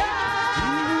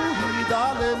will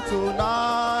heal them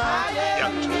tonight.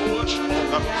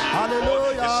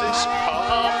 Hallelujah. It says,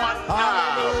 come and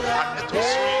now, and let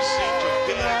us reason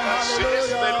together, says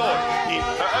the Lord. He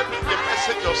heard the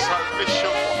message of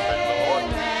salvation from the Lord.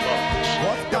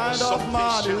 What kind of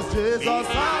man is Jesus?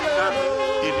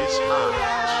 Hallelujah. In his heart,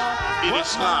 in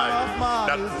his life,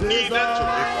 that needed to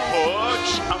be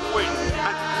purged away.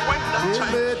 And when that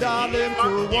time came,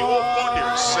 he opened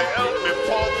himself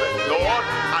before the Lord,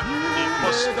 and the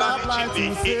personality,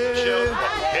 the angel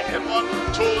from heaven,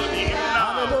 told him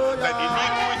now that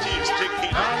iniquity is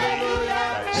taken away.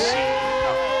 I see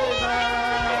now.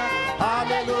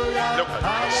 Look at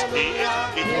verse 8.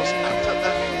 It was after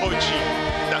that purging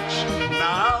that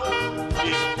now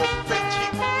the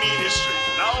prophetic ministry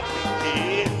now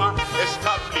became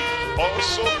established.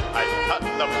 Also, I heard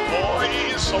the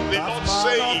voice of the Lord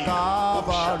saying, who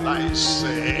shall I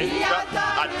send?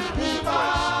 And who will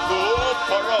go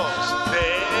for us?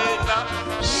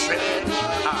 Then said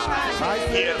I,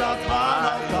 here am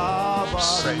I,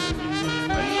 send me.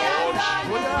 The Lord should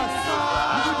do that.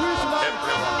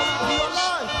 Every one of us,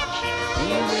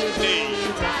 Jesus' name.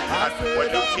 And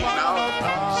we're looking now at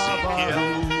Ezekiel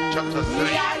chapter 3.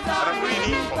 And I'm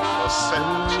reading from verse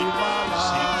 17.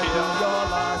 Ezekiel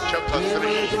chapter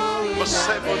 3, verse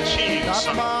 17.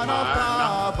 Son of man,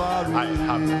 I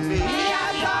have made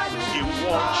you a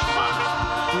watchman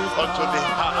unto the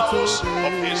house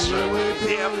of Israel.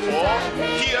 Therefore,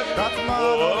 hear the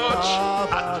words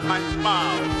at my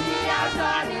mouth.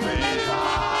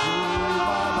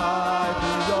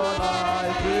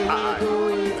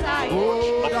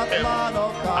 I heaven.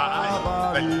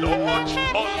 I, the Lord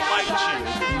Almighty,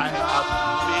 I have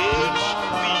made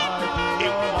thee a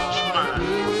watchman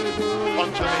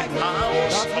unto the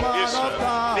house of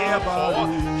Israel. Therefore,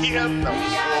 hear the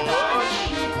word.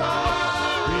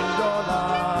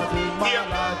 Hear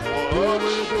the word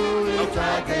of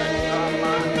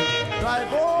Thy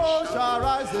voice shall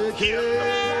rise again.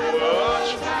 Hear the word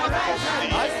of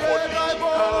the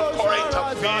political current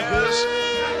affairs.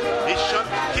 He should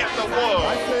hear the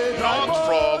word, not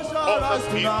from other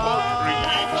people,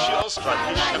 religious,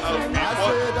 traditional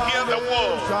people. Hear the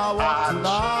word at my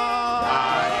mouth.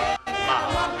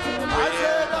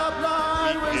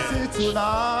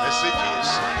 Messages.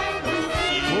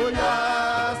 Oh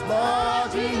yes, Lord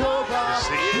Jehovah.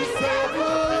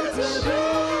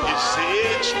 You see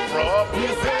it from the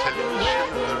television,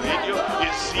 the radio.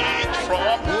 You see it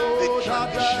from the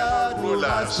traditional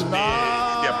rulers. They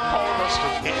have called us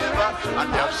together and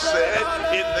they have said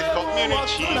in the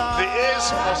community, this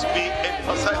must be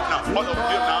emphasized. Now, all of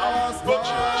you now, go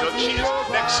to churches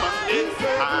next Sunday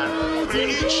and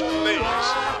preach this.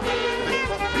 The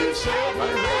prophets in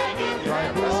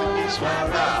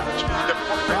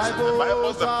the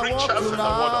Bible, the preachers in the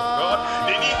Word of God,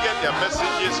 they didn't get their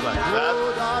messages like that.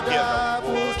 Hear the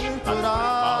word and the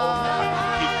mouth and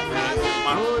keep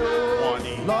them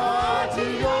warning. Amen.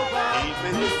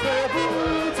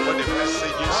 When the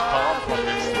messages come from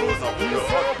the throne of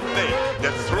God,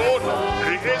 the throne of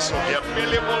grace will be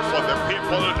available for the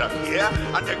people that hear,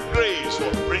 and the grace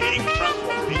will bring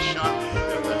transformation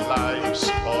in the lives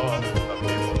of the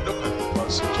people. Look at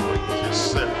verse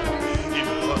 27. In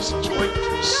verse 27,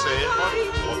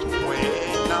 but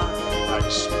when I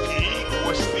speak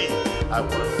with thee, I will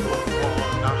go on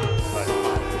thy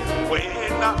mouth.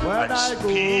 When I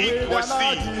speak with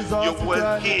thee, you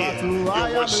will hear, you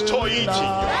will store it in your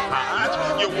heart,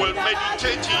 you will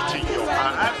meditate it in your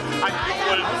heart, and you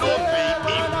will know the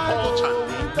important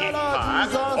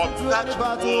impact of that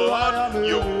word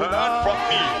you heard from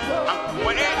me. And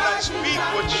when I speak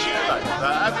with you like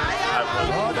that, I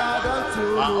will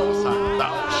mouth, and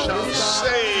thou shalt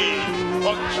say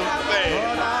unto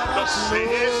them, thus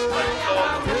says the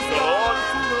Lord God,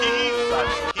 he that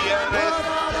heareth,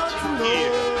 let him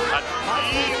hear, and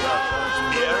he that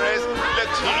heareth,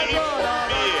 let him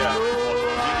fear.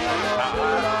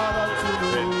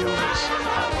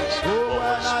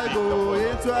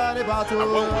 And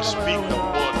when we speak the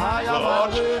word of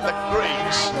God, the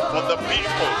grace for the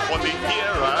people, for the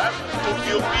hearer, to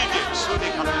be obedient so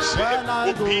they can be saved,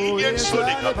 obedient so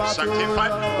they can be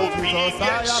sanctified,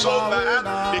 obedient so that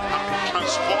they can be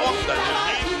transformed and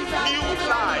live new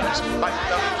lives by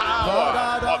the power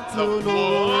of the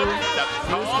word that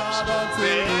comes to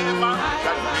them,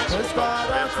 that is God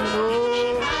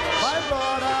transformation.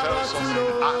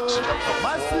 Acts chapter 4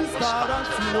 verse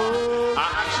 91.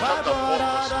 Acts chapter 4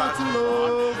 verse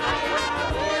 91.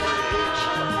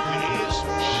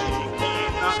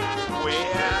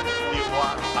 Where they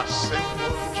were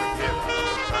assembled together.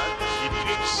 He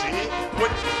didn't say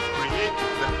when he prayed,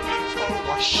 the people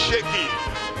were shaking.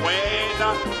 When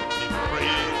he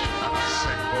prayed and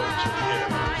assembled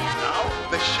together. Now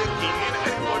the shaking,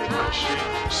 anybody can shake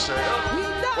himself.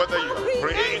 Whether you are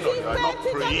praying or you are not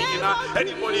praying,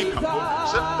 anybody can move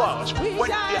himself. But when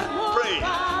they are praying,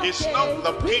 it's not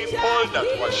the people that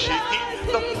were shaking,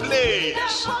 the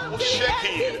place was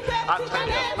shaking.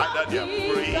 Either they are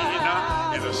praying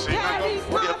in the synagogue,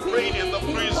 or they are praying in the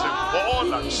prison.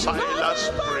 Paul and Silas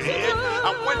prayed,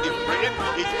 and when they prayed,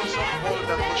 it wasn't Paul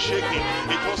that was shaking,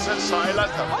 it wasn't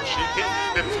Silas that was shaking.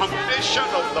 The foundation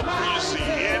of the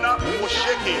prison was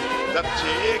shaking. That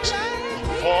takes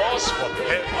force from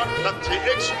heaven, that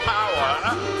takes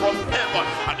power from heaven.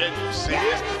 And then he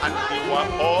says, and they were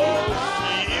all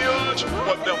filled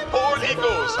with the Holy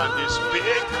Ghost, and they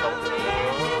spake the word of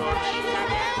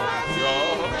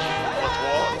God. But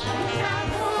what?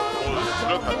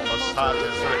 Look at verse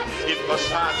 33. In verse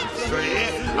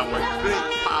 33, and with great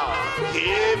power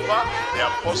gave the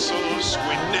apostles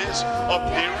witness of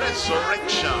the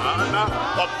resurrection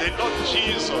of the Lord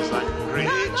Jesus, and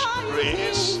great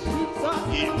grace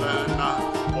even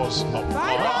was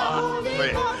upon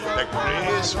them. The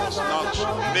grace was not to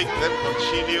make them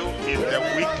continue in their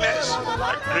weakness.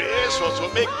 The grace was to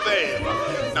make them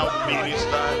now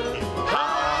minister in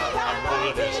power and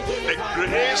boldness. The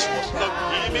grace was not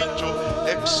given to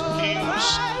excuse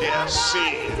their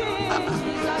sin.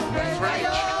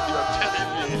 French, you are telling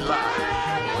me a lie.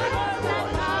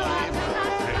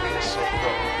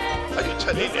 Are you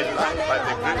telling a lie by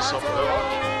the grace of God?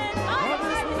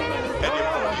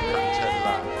 Anybody can tell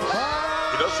lies.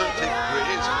 It doesn't take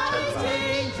grace to tell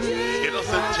lies. It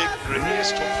doesn't take grace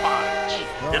to fight.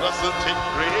 It doesn't take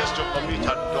grace to commit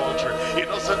adultery. It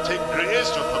doesn't take grace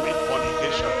to commit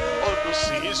fornication. All those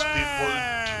things people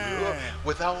do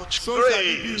without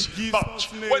grace. But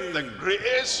when the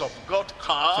grace of God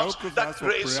comes, that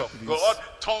grace of God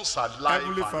turns our life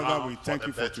Heavenly Father, around we thank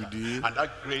you for the better. today. And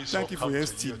that grace Thank will you for come to you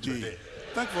yesterday. today.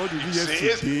 Thank you for what you did It says,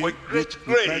 yesterday. with great With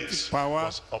mighty grace power,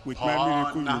 was with my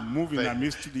miracle, upon you move in our them.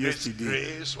 midst today, This yesterday.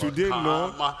 grace will Today, come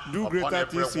Lord, do upon greater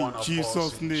every things in one of us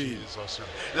Jesus' in name. Jesus' name.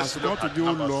 As Let's we look come at to do,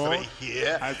 number Lord, 3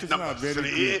 here. I think Number are very 3,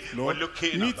 great, we're Lord.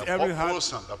 looking Meet at the every heart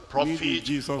purpose and the need profit in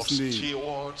Jesus' of name.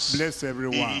 stewards. Bless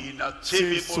everyone. Save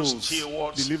Inattimable souls.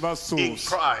 stewards Deliver in souls.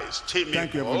 Christ.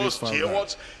 Thank you, Heavenly Father.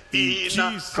 Stewards In in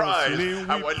Jesus' Christ. name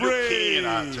And we we're looking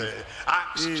at pray.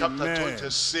 Acts chapter Amen.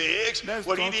 26. Let's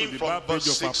We're come to reading the from back verse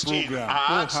page of our 16. program.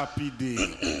 Acts Oh, happy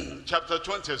day. chapter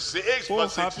 26, Oh,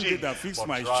 verse happy day 16. that fixed But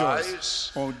my rise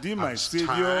choice on thee, my and Savior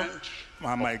stand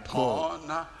and my God.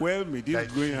 upon Well, may thy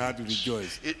this growing feet. heart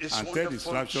rejoice It is and tell his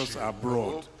wonderful raptures to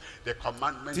abroad. know the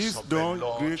commandments This of the done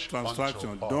Lord great transaction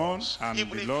unto done us. and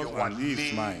Even the if Lord you were and he is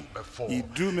lame mine. before, He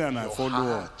drew me and I your follow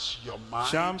on. heart, your mind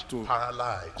Charmed to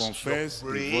paralyzed, confess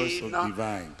your the voice brain of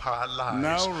divine. paralyzed,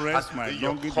 Now rest and my your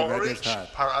longing divided courage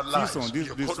heart. paralyzed. Feast on this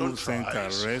You blissful couldn't center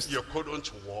rise, rest, you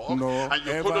couldn't walk, nor and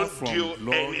you ever couldn't from do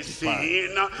Lord anything depart. With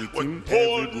him with every good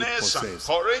boldness and possess.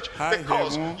 courage, High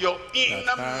because heaven your that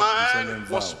inner hath man solemn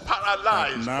was vow,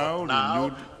 paralyzed. that now But now,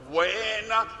 renewed when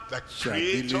the shall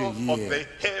creator daily of hear, the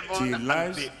heaven till and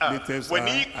life's the earth, latest when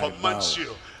he hour I commands bow,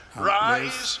 you, and rise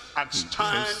bless and the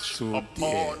stand blessed so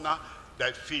upon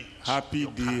thy feet. Happy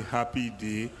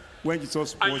day, when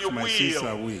Jesus And washed you my sins will.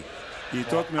 away. He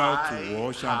taught me how to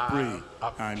wash and pray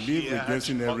and live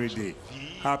rejoicing every day.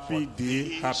 Happy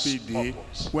day,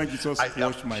 when Jesus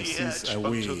washed my sins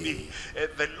away.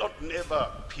 The Lord never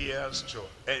appears to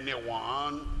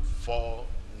anyone for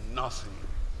nothing,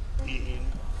 in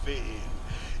vain.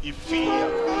 If he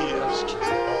appears to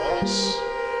us,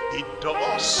 he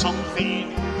does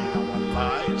something in our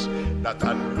lives that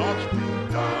had not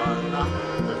been done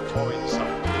before his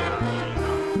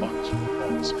appearing unto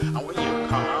us. And when you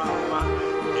come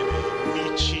in a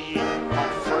meeting,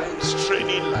 conference,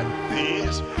 training like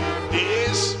this,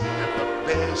 this is the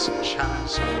best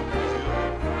chance for you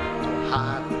to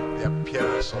have the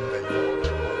appearance of the Lord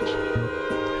unto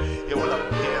you. He will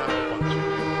appear unto you.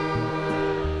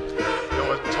 He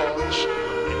will touch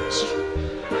your ministry.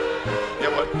 He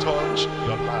will touch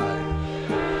your life.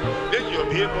 Then you'll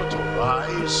be able to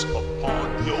rise upon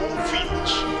your own feet.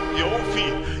 Your own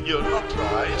feet. You'll not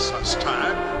rise and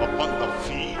stand upon the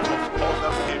feet of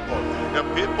other people. The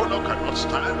people who cannot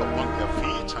stand upon their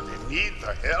feet and they need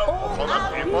the help of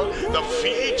other people, the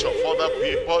feet of other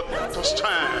people to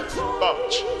stand.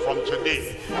 But from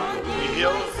today, you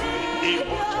will be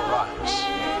able to rise.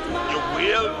 You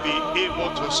will be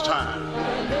able to stand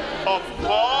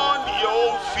upon your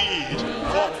feet.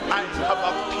 For I have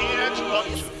appeared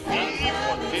unto thee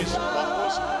for this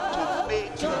purpose, to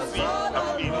make thee a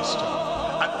minister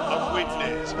and a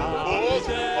witness, both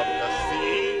of the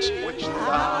things which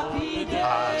thou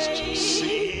hast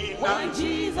seen. Amen.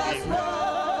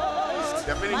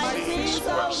 There are many things we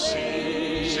have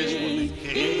seen since we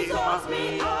became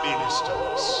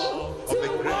ministers of the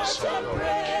grace of God,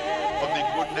 of the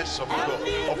goodness of God,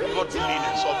 of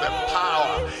godliness, of the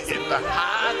power in the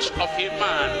heart of a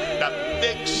man that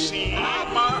makes him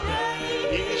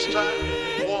minister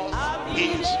worth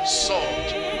his salt.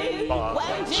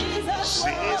 But Jesus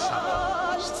says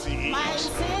and things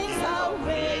in the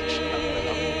which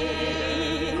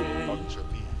unto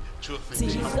thee. Two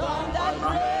things. Number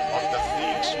one, of the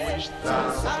things which thou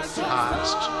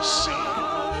hast seen.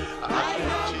 I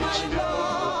can teach them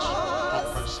what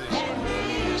conversation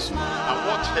is. And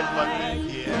whatever they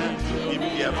hear, if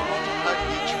they have not heard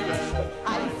it before,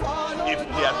 if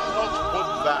they have not put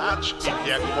that in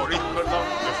their curriculum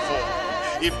before,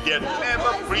 if they have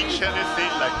never preached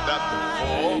anything like that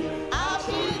before,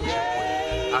 throw it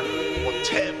away. And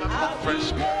whatever conference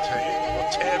they attend,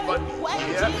 whatever they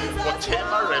hear,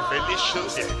 whatever revelation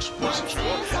they're exposed to,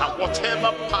 and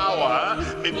whatever power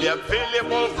may be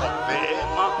available for them,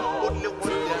 only what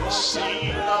they have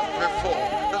seen before,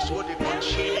 that's what they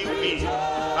continue in. And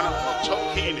I'm not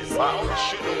talking about,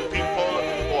 people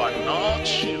who are not,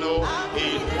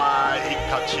 in my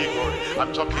category.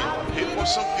 I'm talking about people,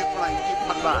 some people are in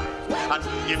deeper life. And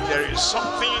if there is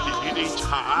something they didn't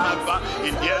have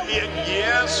in the earlier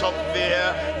years of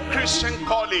their Christian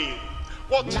calling,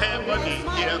 whatever they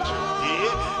hear today,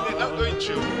 they're not going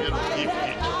to give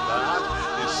it to that.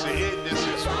 They say, this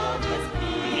is what I'm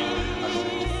doing, as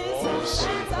it was, it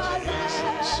is,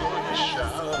 and so it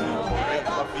shall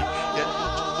forever be. They're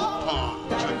not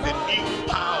open to the new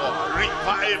power,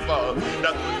 revival revival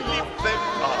that will lift them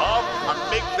up and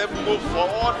make them go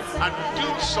forward and do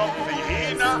something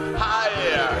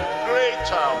higher,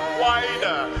 greater,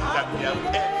 wider than they have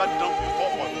ever done before.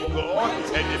 God,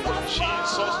 and even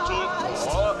Jesus told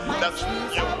Paul that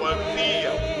you will be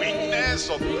a witness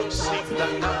of those things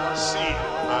that never seen,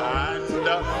 and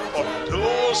of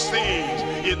those things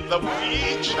in the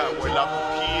which I will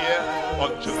appear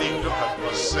unto thee. Look at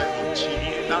verse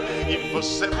 17. In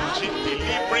verse 17,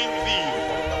 delivering thee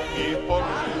from the people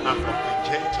and from the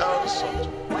Gentiles unto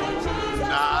me.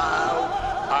 Now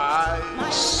I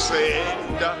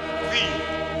send thee.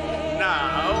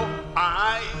 Now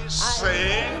I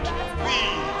send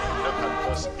thee. Look at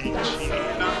verse 18.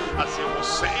 As he was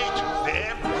saying to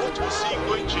them, what was he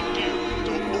going to do?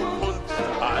 To open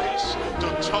their eyes, to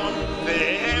turn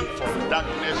them from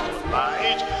darkness to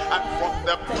light, and from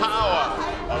the power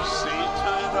of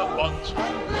Satan unto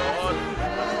God.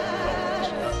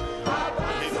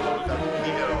 People that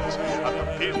hear us, and the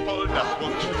people that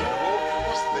want to know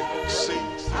what's the Lord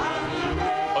saying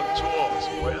unto us.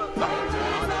 Well, that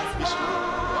is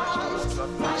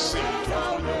not saying to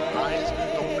open your eyes to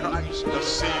Christ the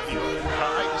Savior,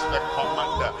 Christ the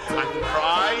Commander, and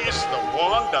Christ the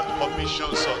one that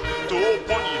commissions us to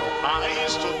open your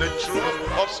eyes to the truth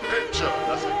of Scripture.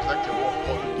 That's exactly what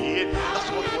Paul did. That's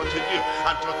what we want to do,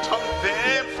 and to turn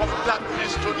them from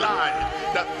darkness to light.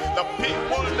 That the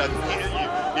people that hear you,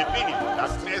 they've been in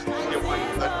darkness, they were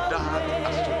in the dark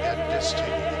as to their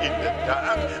destiny, in the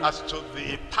dark as to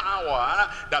the power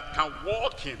that can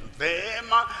walk in them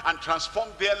and transform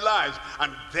their lives.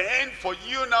 And then for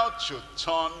you now to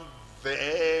turn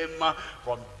them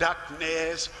from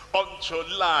darkness unto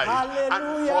light.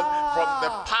 Hallelujah. And from the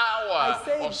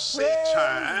power of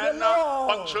Satan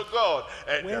unto God.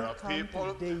 And there are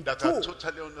people that are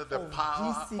totally under the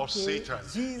power of Satan.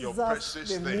 He oppresses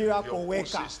them, he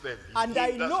opposes them, he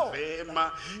hinders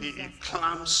them, he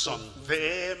clamps on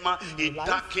them, he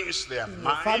darkens their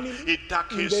mind, he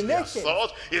darkens their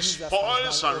thoughts, he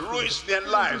spoils and ruins their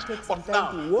lives. But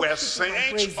now we're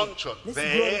sent unto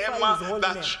them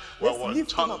that will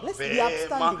turn them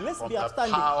from the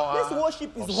power of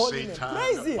Satan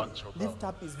Lift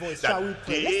up his voice. that Shall we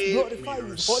pray? they Let's glorify may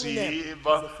his holy name.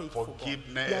 receive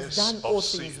forgiveness of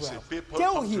sins. People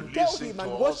Tell come him, to listen and to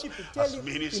worship us him. Tell as him,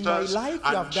 ministers, in my life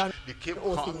you have done they keep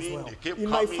all coming, things well. they keep In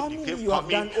my coming, family they keep you have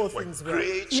done coming all with things well.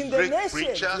 great, In the great nation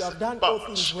preachers, you have done all but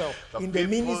things well. the In the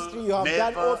people ministry you have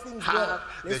done all things well. have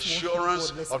the Let's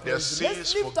assurance worship God. of their Let's sins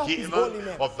praise him. Let's lift up his holy forgiven,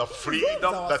 name. of the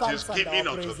freedom Our that is thanks and given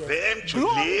our unto praises. them to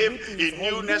Glory live be to his in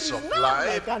holy newness name. of There is none life.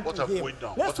 like unto What have him. we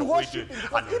done? Let's What have we worship done? him,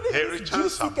 An because even this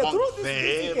inheritance GCK, among through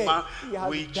this them GCK, he has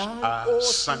which done are all things well.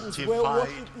 sanctified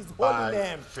Worship his holy by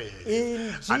name. faith. In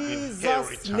An Jesus'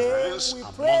 inheritance name we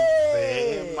among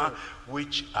pray. them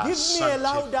which are Give me a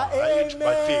louder sanctified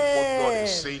by faith. What God amen.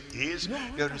 is saying is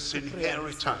there is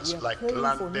inheritance, We are like praying for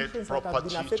landed nations that have been property,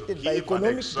 to affected by give an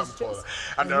economic example. distress,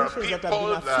 And there are nations that have people been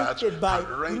that affected by,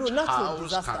 can rent natural house,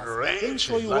 disasters. can Let me rent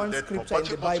show you one landed scripture in property,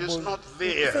 the but it's Bible. not First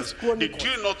theirs. They Chronicles,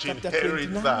 do not chapter inherit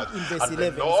 29 that. in verse And the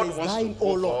 11 Lord says, wants Thine, to O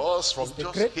move Lord, us from is the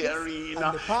just greatness hearing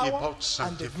and the power about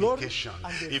and the glory sanctification,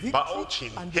 and the victory about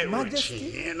and the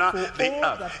majesty inheriting for all the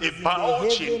that earth, is in the about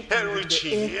heaven and in the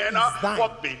inheriting earth is thine.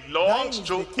 what belongs Thine is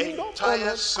to the kingdom, O entire Lord, and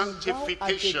thou art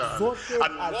sanctification, exalted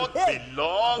and as what head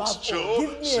belongs above all. Give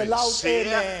to me a loud sincere,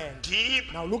 amen.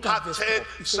 Now look at verse 4. deep-hearted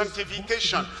It says,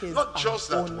 sanctification. "Both Not riches just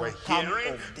that and we're honor come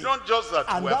hearing, of thee. not just that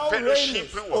And we're thou fellowshipping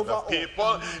reignest with over the all, people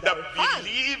and that thine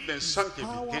believe in is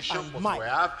sanctification, power and but might, we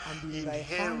have and in thy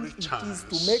hand it is to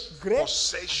inheritance, make great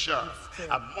possession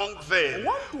strength. among I them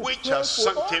want to which pray are for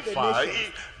all the sanctified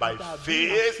nations by that have been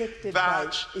faith affected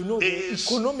that by, the is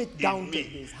economic in downturn. me.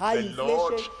 There's high The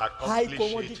Lord inflation, high accomplish it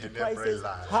commodity in every prices,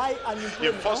 life. high In unemployment.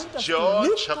 I 1 want us to John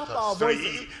lift up chapter our 3,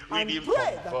 voices reading and pray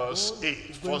from that verse God 8.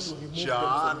 is going 1 to remove them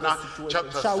John from this situation.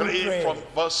 chapter Shall we 3 pray? from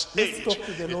verse 8. Let's talk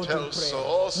to the It Lord in tells prayer.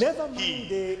 us Never mind he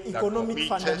the that economic committeth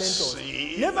fundamentals.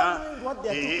 sin Never mind what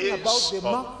they're talking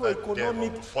about, the is of the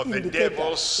macroeconomic devil. For the indicators. devil What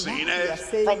we are sinned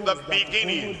saying from the is that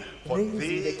beginning. God For reigns in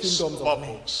the this kingdoms of men.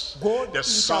 purpose God the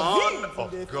Son intervenes in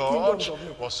of the God kingdoms of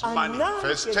men. was And none can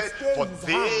manifested stay for his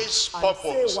this hand and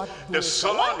purpose. say what The doeth. I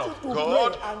Son want you of to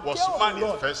God pray and was tell the Lord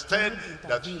manifested to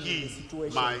that intervene in the he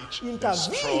situation. might Intervene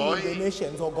destroy in the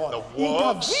nations, oh God. the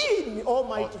works Intervene,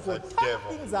 Almighty of God. the Turn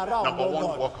devil. things around, Number oh one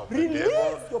God. work of the Release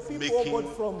devil, your people, making oh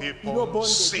God, from people bondage.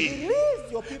 sin.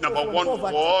 Release your people Number from one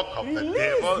poverty. work of the Release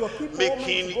devil, your people,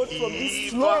 making Almighty God, from this Eve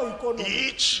slow economy.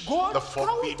 eat God, the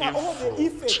forbidden counter all the fruit.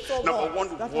 effects, oh Number God, one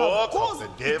that have work of caused the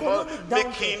devil, economic downturn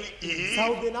making in Eve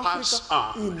Southern pass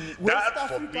Africa, on in West that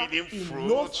Africa, forbidden in fruit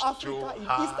North to Africa, in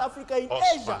her East Africa, in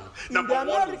husband. Asia.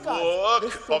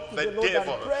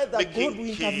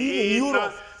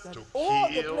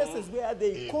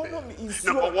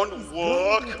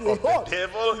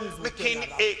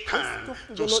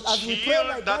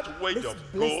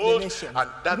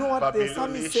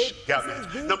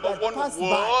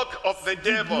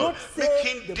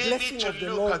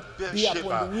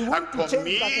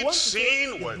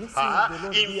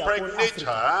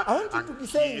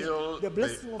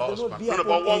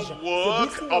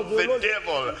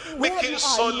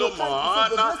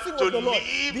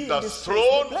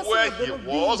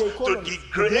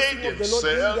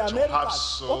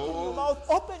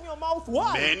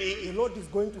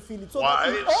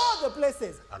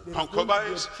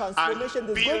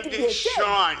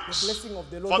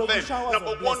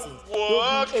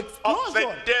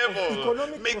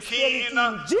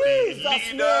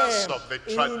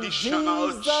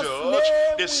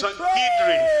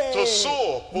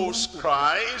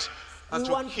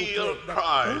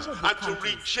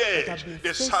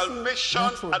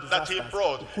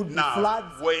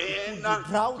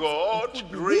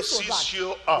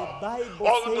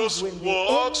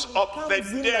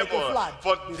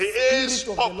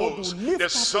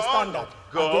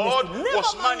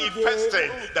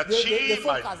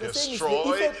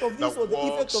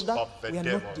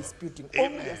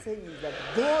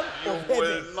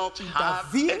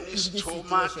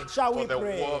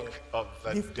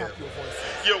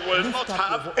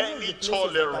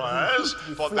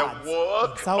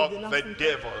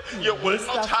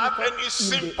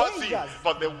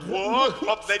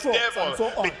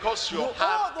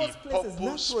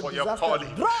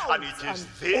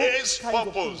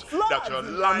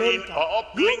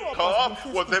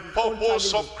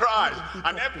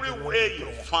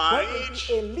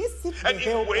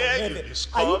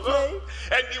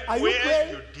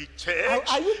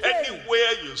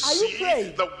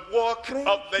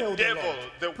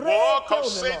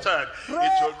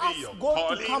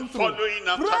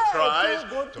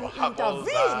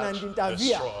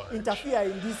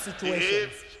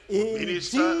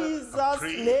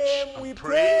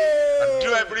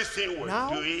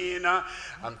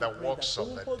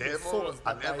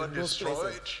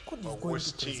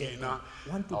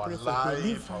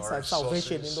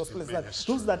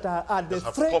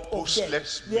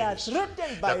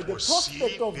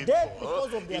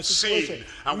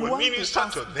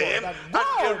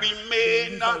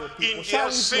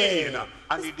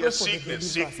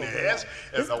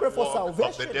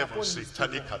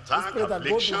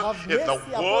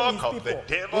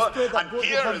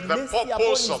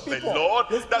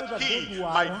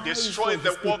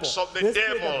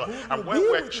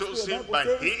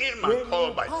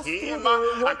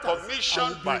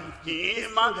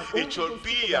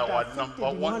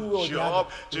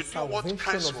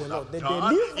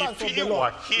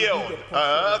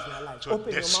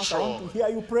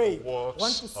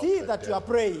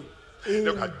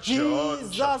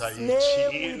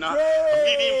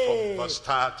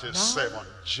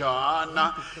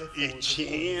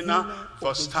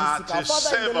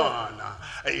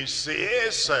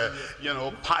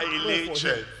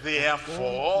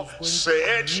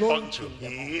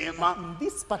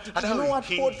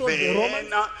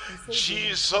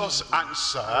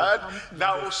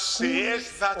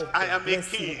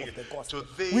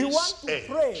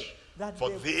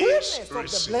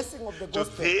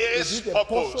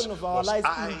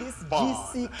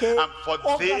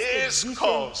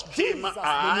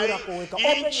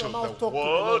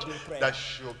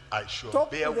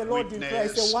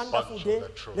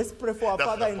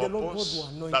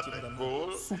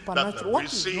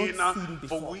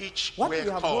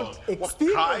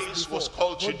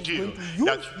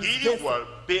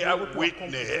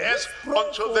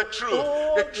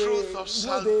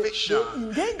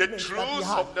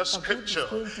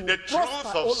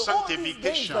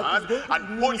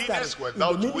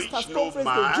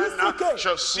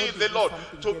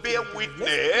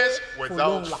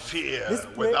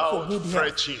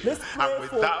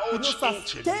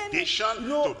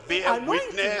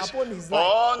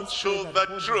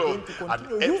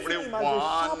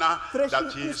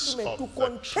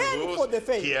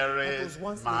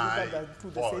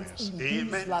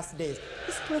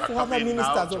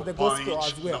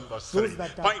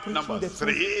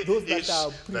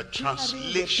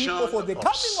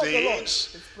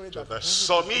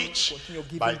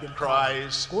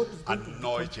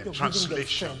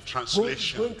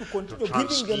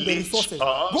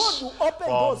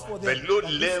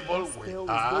 level we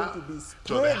are,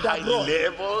 to the high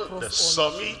level, the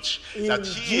summit that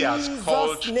he has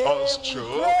called us to,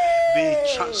 the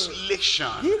translation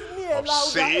a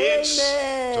louder saints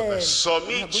amen. to the We are going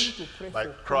summit to pray by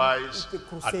for Christ's the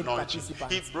crusade anointing.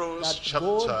 participants, Hebrews that God is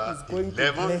chapter going to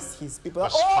 11, bless his people.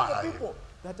 verse All 5. the people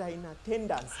that are in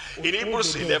attendance. In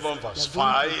Hebrews 11 verse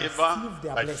 5,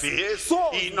 by faith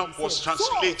Enoch was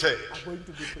translated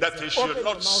that he should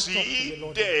not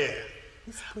see death,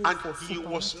 and he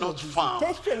was not found,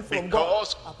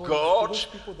 because God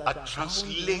had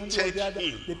translated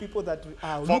him.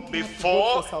 For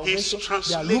before his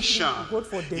translation,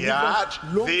 he had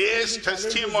this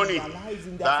testimony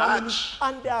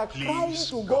that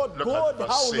pleased God. Look at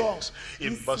verse 6.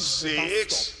 In verse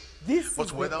 6,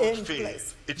 but without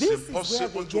faith, it's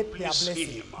impossible to please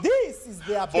him.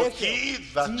 For he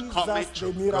that cometh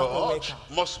to God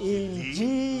must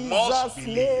believe that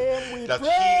he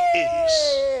is,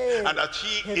 and that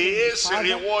he is a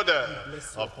rewarder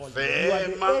of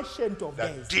them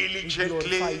that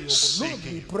diligently seek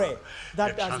him.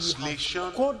 The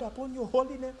translation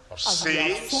of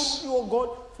saints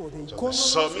to the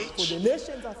summit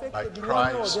by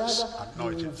Christ's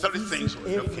anointing. 3 things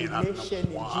we're looking at.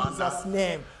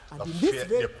 Number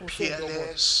 1, the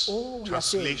peerless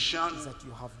translation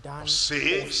of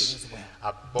saints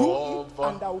above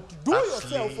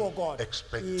earthly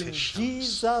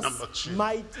expectations. Number 2,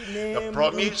 the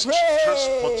promised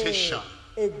transportation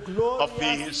of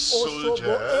his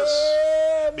soldiers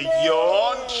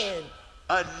beyond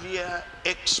earlier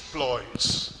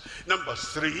exploits. Number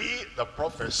 3, the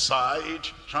prophesied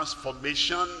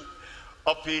transformation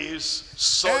of his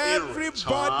sudden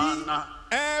return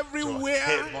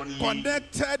everywhere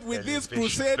connected with this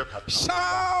crusade,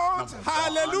 shout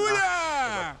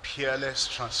hallelujah. The peerless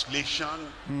translation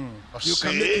of you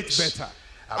can make it better.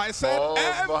 I said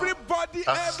everybody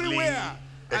everywhere.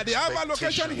 And they have a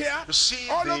location here,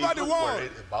 all over the world,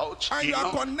 and you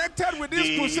are connected with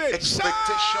this crusade. The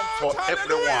expectation for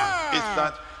everyone is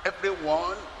that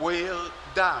everyone will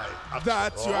die.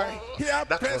 That you are here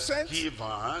present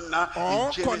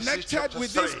or connected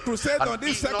with this crusade on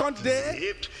this second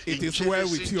day, it is well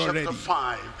with you already.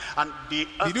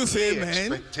 Did you say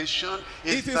amen?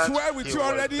 It is well with you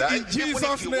already in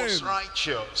Jesus' name.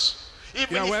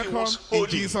 Even if he was holy, in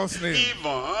Jesus' name.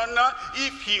 Even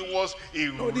if he was a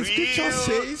real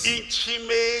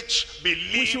intimate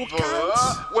believer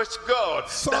with God,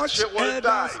 that he will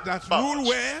die. That rule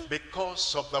well,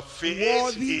 because of the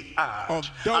faith he had,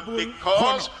 and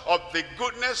because of the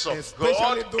goodness of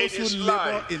God in his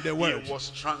life, he was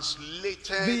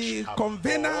translated. The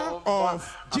convener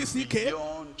of GCK,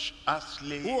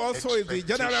 who also is the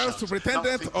general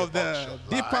superintendent of the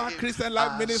Deeper Christian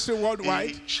Life Ministry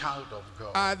worldwide,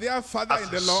 their father in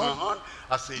the Lord.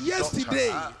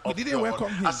 Yesterday, we didn't welcome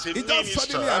him. He just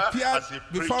suddenly appeared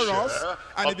before us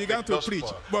and he began to preach.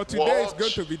 But today is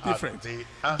going to be different.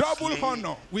 Double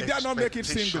honor. We dare not make it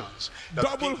single.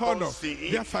 Double honor.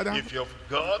 Dear Father,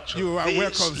 you are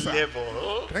welcome, sir.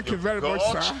 Thank you very much,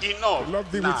 sir.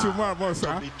 Lord be with you more and more,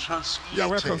 sir. You are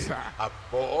welcome, sir.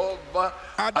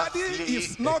 Our daddy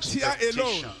is not here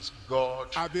alone.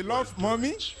 Our beloved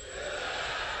mommy,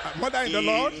 mother in the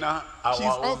Lord, she's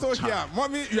also here.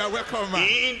 Mommy, you are welcome, man.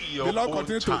 The Lord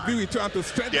continue to be with you and to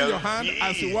strengthen your hand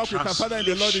as you walk with our Father in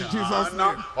the Lord in Jesus'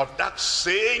 name. Of that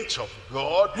saint of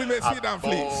God, we may sit down,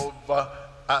 please.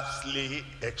 Earthly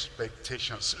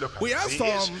expectations. Look at we have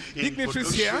some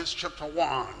dignitaries here, chapter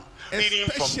 1,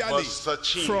 especially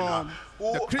from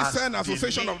the Christian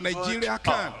Association of Nigeria,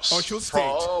 Osun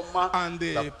State, and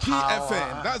the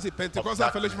PFN, that's the Pentecostal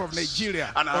Fellowship of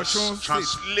Nigeria, Osun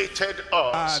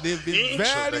State. They've been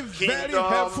very, very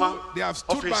helpful. They have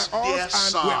stood by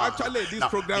us, and we actually this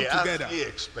program together.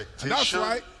 And that's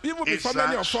why, even before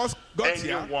many of us got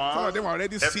here, some of them are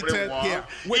already seated here,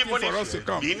 waiting for us to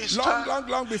come.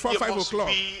 Long before 5 o'clock.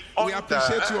 We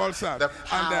appreciate you all, sir.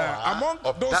 And among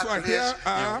those who are here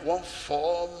are one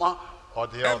form or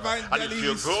the other. And if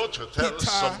you go to tell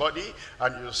somebody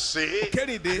and you say,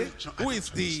 who is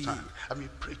the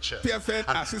preacher, PFN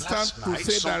assistant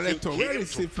crusade director, where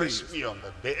is he, please? Me on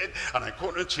the bed and I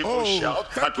couldn't even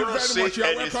shout. Thank you very much. You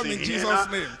are welcome in Jesus'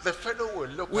 name. The fellow will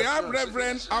look we have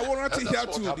Reverend Awarati here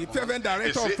too, the PFN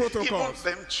director of protocols.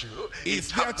 Is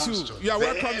here too. You are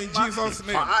welcome in Jesus'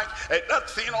 name.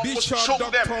 Bishop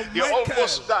Dr. Michael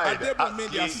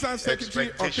Adebumi, the assistant secretary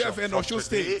of PFN Osun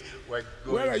State.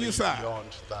 Where are you, sir?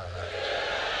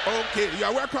 Okay, you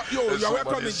are welcome. You are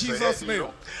welcome in Jesus' name.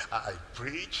 I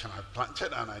preach and I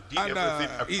planted and I did And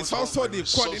everything. I he's put also all the my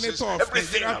resources, coordinator of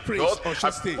everything Nigeria I've Praise got, Osun I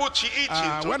State. put it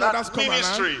into When that others come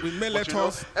ministry. around, we may But let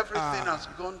us everything has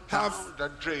gone down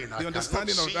the drain. the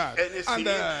understanding of that. Anything.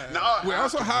 And Now we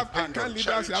also have Akanmu can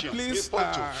leaders here. Please,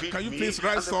 can you please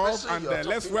rise up and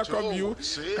let's welcome you.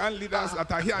 Can leaders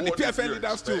that are here and the PFN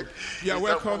leaders too. You are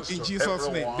welcome in Jesus'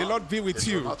 name. The Lord be with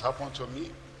you. It will not happen to me.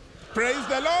 Praise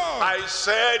the Lord. I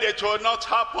said it will not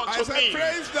happen to me.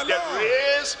 Praise the Lord.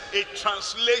 There is a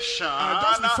translation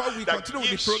just before we that continue with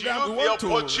the gives program, you we want the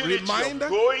to opportunity remind of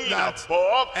going that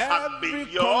above every and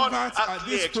beyond convert at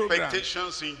earthly this program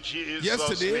expectations in Jesus'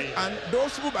 yesterday, name. and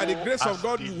those who by the Who grace of has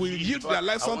God will yield their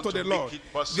lives I want unto the to Lord. make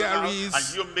it personal, There is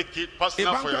and you make it a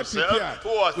personal for banquet yourself. prepared.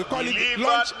 Who has We call it delivered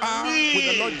Lunch Hour me with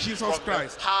the Lord Jesus from the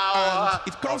Christ. power And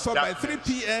it comes of up by 3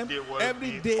 darkness. p.m. They will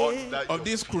every be day under of your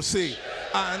this feet. crusade.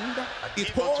 And it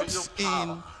Give unto holds you power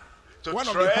in to one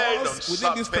of the tread halls on within these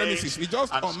serpents premises. It's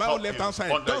just and on my own left-hand scorpions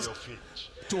side. under Just your feet.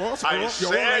 to us, I your own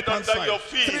said right-hand under your side,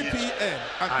 feet, 3 p.m.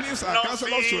 And please, our nothing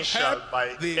counselors should shall help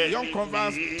by the young any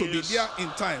converts to be means there in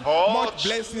time. hurt Much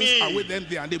blessings me. are with them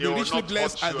there, and they They will be will richly not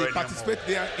blessed hurt as you they anymore. participate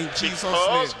there in Jesus' name.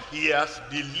 Because he has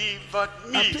delivered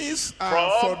me And please,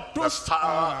 from for those the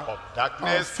power of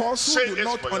darkness. folks who Say do this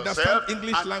not for understand yourself,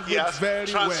 English and he language has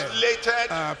very well,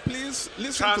 translated, please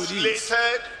listen to this.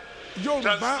 translated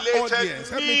Yoruba translated audience,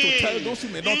 help me to tell those who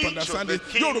may not into understand the it.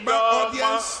 kingdom Yoruba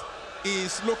audience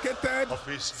is located of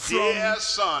his from dear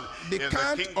son. the In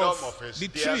kind the kingdom of his the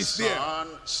dear trees there. son,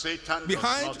 Satan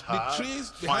Behind does not the have trees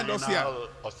behind us here, final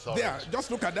authority. there,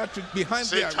 just look at that tree behind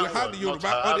Satan there. We have the will Yoruba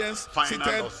not have audience final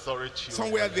seated authority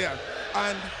somewhere over there,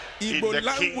 and In Igbo the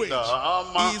language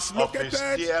kingdom is of located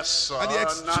his dear son, at the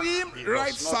extreme he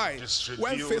right does not side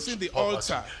when distribute facing the poverty.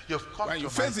 altar. You've come When to you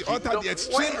my face the altar, kingdom, the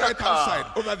extreme right hand side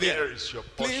over there. Here is your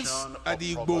Please, portion at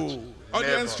the of Igbo poverty.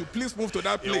 audience, Never. should please move to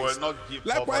that He will place. not give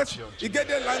Likewise, poverty unto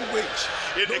Igede language.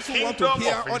 In the Those who want to kingdom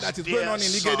hear of all his that is going on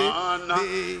in dear Igede, son,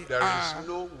 they there are is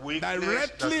no weakness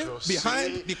directly that you'll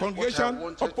behind see. the What I congregation,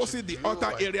 wanted opposite to the do, altar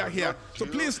I area could here. not So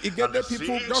do. please, And Igede the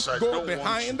people, things just I go don't want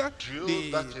behind to do,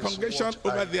 the that is congregation what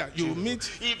over I there. You do. meet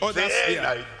If others then here,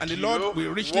 I and the do Lord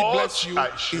will richly what bless you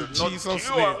I should in not Jesus'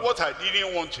 do name. and what I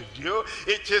didn't want to do,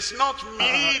 it is not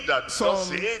me that some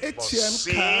does it, but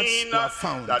ATM cards sin were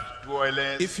found. that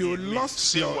dwelleth If you in me. lost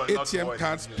Sin your will not ATM dwell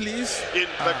cards, in you. please, In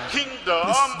the kingdom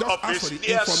just of ask his for the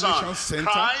dear information son, center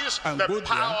Christ, and the go there,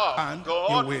 power and of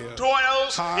God you will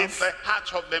dwells in have the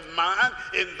heart of the man,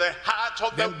 in the heart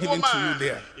of the them given to you woman.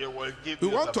 there. He will give we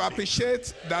you want the to victory.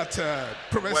 appreciate that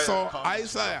Professor Welcome to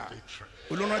Isaiah the victory.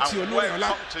 Olunati And Olureola,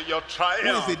 welcome to your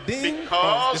triumph, who is the Dean of the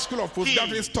because School of he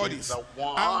Postgraduate is Studies, the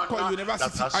one Anchor that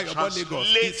University, has Ayobo,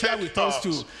 Lagos, is here with us too.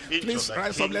 into Please the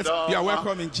rise up. You kingdom are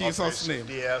welcome in of Jesus' his name.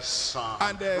 dear son.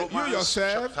 And you Romans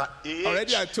yourself, chapter 8,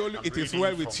 already I told you I'm it is reading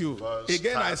well with from you. verse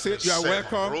Again, I say you are 37.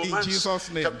 welcome in Romans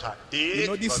Jesus' name. chapter 8, You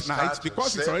know, this verse night,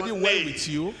 because it's already well 37, with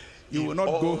you, you will not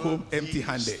go home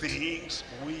empty-handed. Things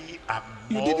we are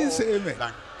You more didn't say amen.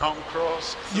 than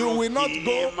conquerors You through will not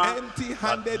go him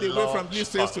empty-handed that away from loves this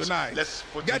place us. tonight. Let's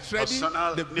put Get it ready.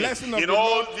 personal The name. blessing of In the all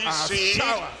Lord these are things,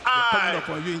 shower coming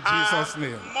upon you in Jesus'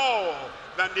 name. more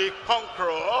than a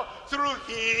conqueror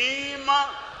through him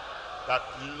that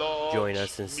loves Join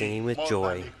us in singing with me more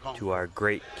joy than a conqueror. to our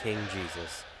great King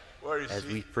Jesus Where is as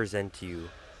he? we present to you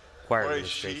choir Where is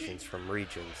she? administrations from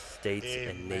regions, states, and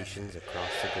Amen. nations across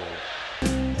the globe.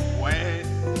 When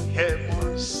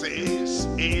heaven says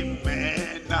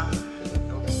amen,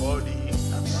 nobody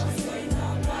can say no.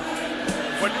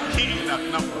 When king at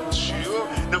number two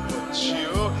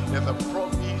is the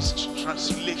promised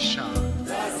translation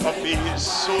of his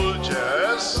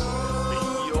soldiers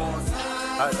beyond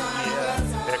earlier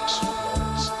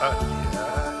exploits.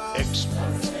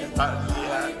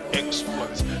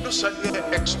 Those earlier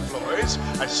exploits,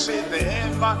 I say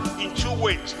them in two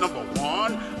ways. Number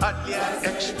one, earlier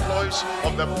exploits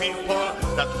of the people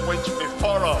that went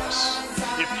before us.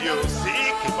 If you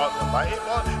think about the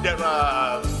Bible, there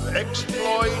are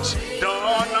exploits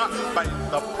done by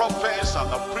the prophets and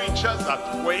the preachers that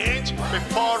went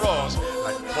before us,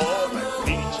 like Paul, like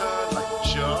Peter, like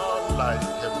John, like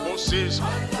Moses,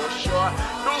 Joshua.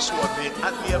 Those were the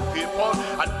earlier people,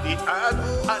 and they had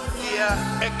earlier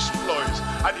exploits.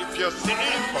 And if you think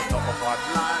of our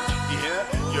land here,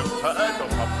 you've heard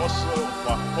of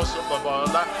Apostle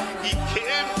Babala. He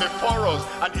came before us,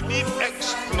 and he did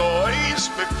exploits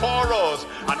before us.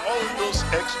 And all those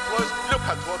exploits, look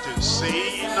at what it's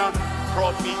saying,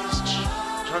 promised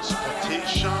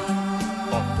transportation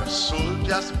of the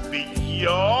soldiers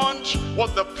beyond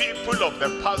what the people of the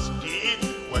past did,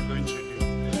 we're going to do.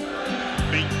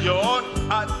 Beyond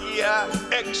earlier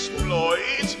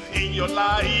exploits in your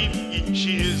life in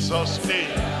Jesus' name.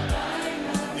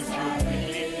 If you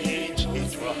believe it,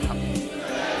 it will happen.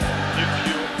 If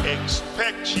you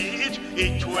expect it,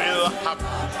 it will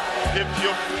happen. If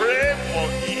you pray for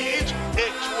it,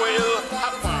 it will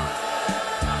happen.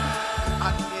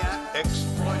 Earlier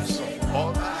exploits of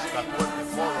others that were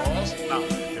before us. Now,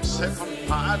 the second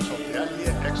part of the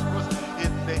earlier exploits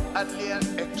is the earlier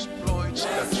exploits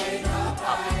that you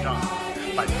have done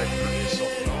by the grace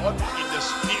of God in the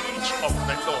spirit of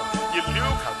the Lord. You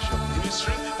look at your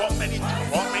ministry for many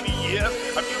years.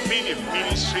 Have you been in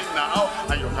ministry now?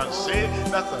 And you can say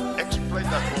that's an exploit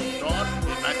that was done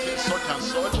in 19 such and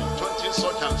such, in 20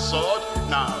 such and such.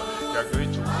 Now you're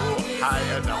going to go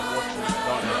higher than what we've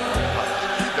done in the past.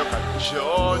 Look at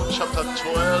John chapter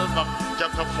 12,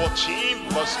 chapter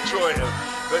 14, verse 12.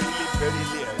 Verily,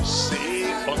 verily, I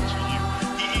say unto you,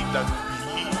 he that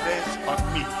believeth on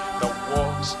me, the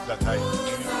works that I do,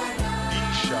 he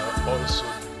shall also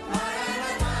do.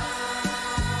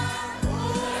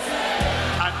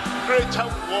 And greater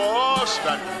works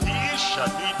than these shall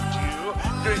he do.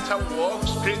 Greater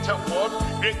works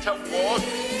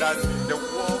than the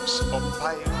works of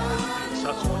pioneers.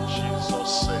 That's what Jesus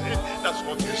said. That's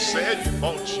what he said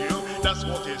about you. That's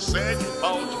what he said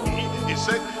about me. He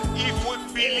said, if we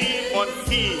believe on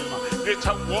him,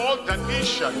 greater work than these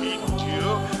shall he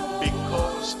do,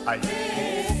 because I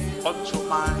go unto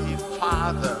my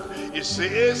Father. It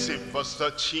says in verse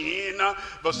 13, and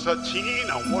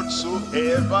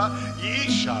whatsoever ye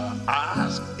shall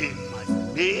ask in my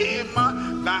name,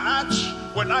 that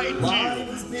when I do,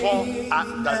 for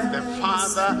that the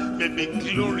Father may be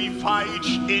glorified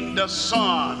in the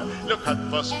Son. Look at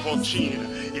verse 14.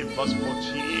 In verse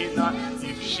 14,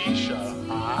 if ye shall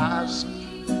ask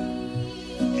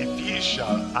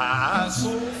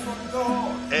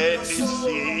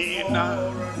anything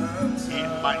in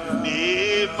my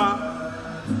name, I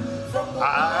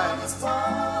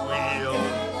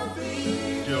will do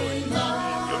it. The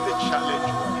only challenge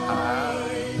we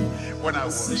had when I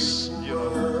was,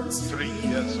 3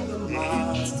 years of age,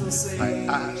 I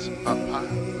asked Papa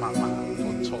and Mama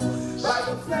for toys.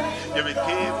 You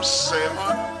became 7,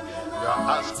 you are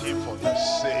asking for the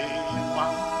same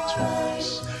toys.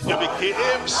 You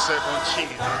became 17,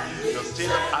 you're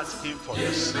still asking for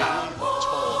the same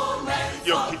toy.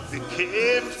 You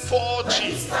became 40,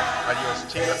 and you're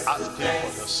still asking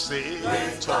for the same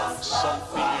toy.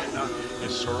 Something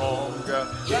is wrong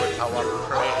with our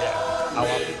prayer.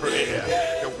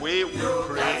 The way we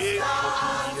prayed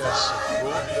 40 years ago,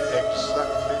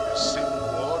 exactly the same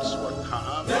words will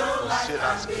come. We're still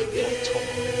asking for toy.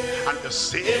 And the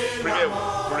same prayer we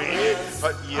prayed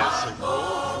 5 years ago,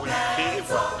 we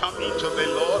come into the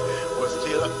Lord, we're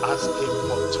still asking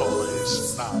for toys.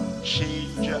 Now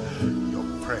change your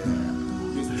prayer.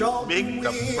 Make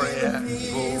the prayer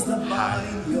go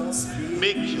higher.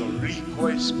 Make your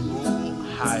request go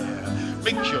higher.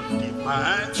 Make your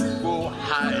demand go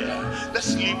higher.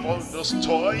 Let's leave all those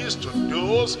toys to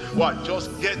those who are just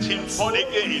getting born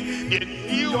again. They're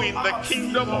new in the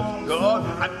kingdom of God,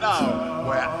 and now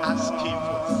we're asking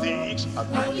for things at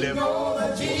the level of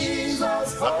Moses,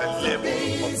 at the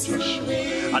level of Joshua,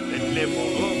 at the level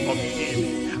of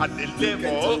David, at the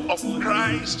level of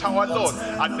Christ our Lord,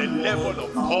 at the level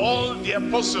of Paul the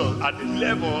Apostle, at the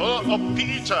level of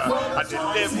Peter, at the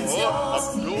level of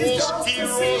those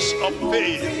heroes of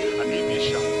faith. And if you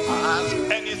shall ask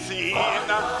anything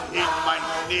in my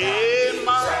name,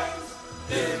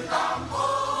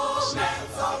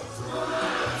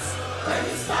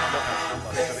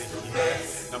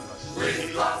 number 3,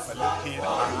 we're looking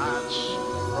at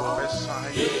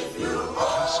prophesying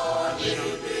transformation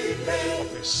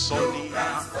of a sudden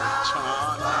return to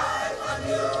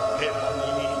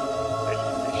heavenly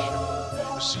elevation.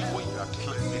 You see, when you are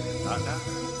climbing the ladder,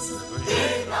 you're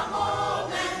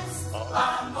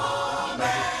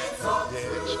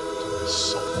going to the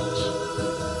summit.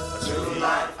 Today,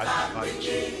 I invite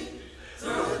you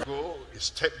to go a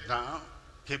step down,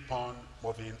 keep on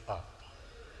moving up.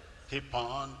 Keep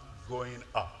on going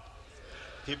up.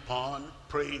 Keep on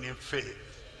praying in faith.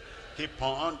 Keep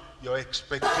on your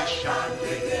expectation in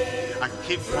faith. And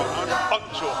keep on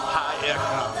unto higher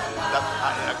ground. That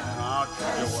higher ground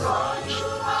you will reach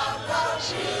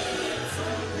Jesus.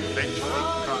 Eventually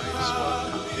Christ will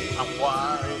come. And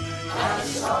while you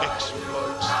do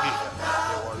exploits here,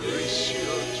 they will raise you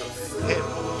to the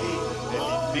heavenly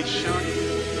elevation.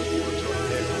 You go to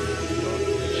heavenly Lord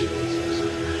Jesus.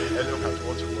 And look at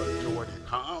what you will do when you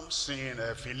come. In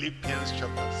Philippians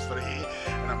chapter 3,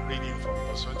 and I'm reading from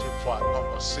verse 24.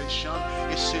 Conversation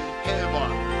is in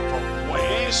heaven, from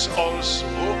whence also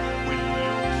we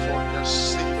a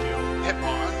Savior. Heaven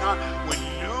will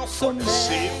look for the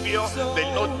Savior, the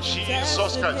Lord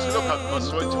Jesus Christ. Look at verse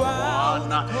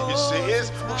 21. It says,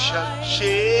 who shall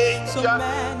change our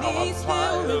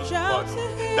vile body,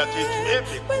 that it may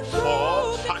be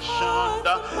fashioned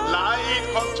like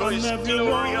unto his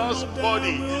glorious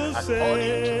body,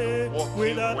 according to the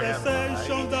working whereby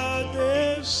he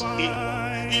is able,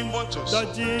 even to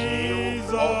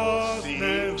subdue all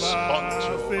things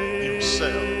unto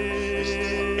himself. Is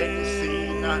there anything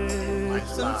in my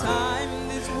life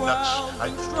that I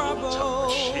don't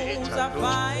appreciate, I don't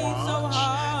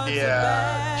want?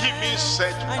 Yeah, give me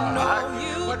setback.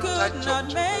 Why don't I talk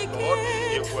to the Lord?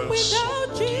 He will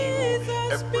subdue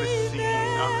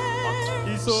everything unto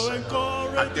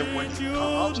himself. And then when he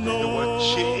comes, he will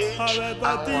change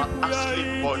our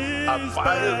asleep body, our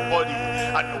vile body,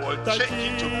 and he will change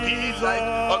it to be like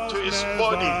unto his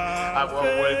body. And we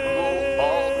will go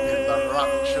up in the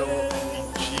rapture in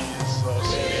Jesus'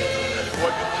 name.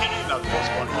 We're looking at verse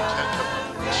 1,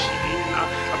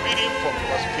 I'm reading from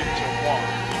verse 51.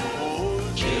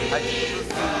 Behold, I show you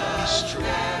a mystery.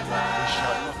 We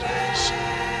shall not all sleep.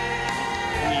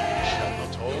 We shall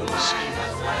not all sleep.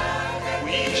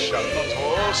 We shall not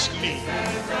all sleep,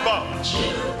 but we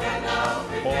shall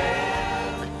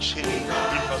all be changed. In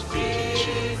verse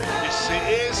 52, it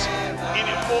says, in a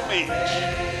moment,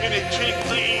 in a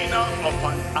twinkling of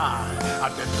an eye,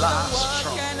 at the last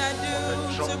trump,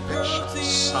 the trumpet shall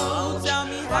sound, and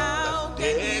the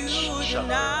dead shall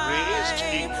be raised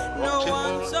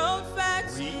incorruptible.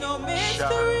 We shall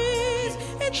be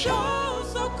changed,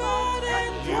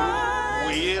 and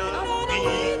you will be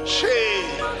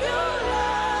changed.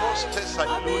 1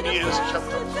 Thessalonians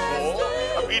chapter 4,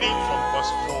 I'm reading from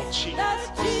verse 14. 1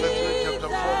 Thessalonians chapter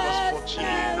 4, verse 14.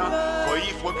 For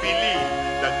if we believe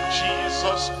that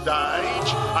Jesus died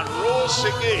and rose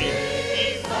again,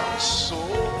 even so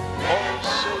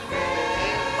also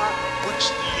them which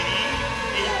believe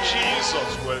in Jesus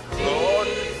will God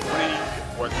bring.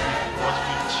 Verse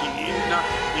 15.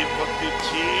 In verse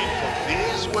 15, for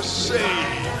this was said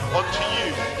unto you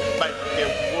by the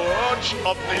word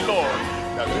of the Lord,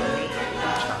 that we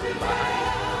which are alive,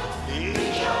 they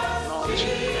shall not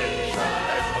enter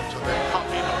unto the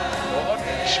coming of God,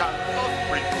 shall not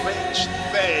prevent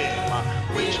them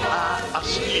which are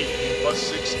asleep. Verse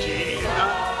 16,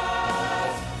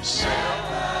 himself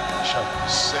shall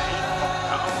descend from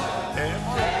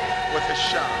heaven with a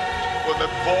shout, with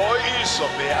the voice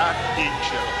of the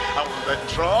archangel, and with the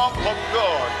trump of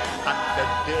God, and the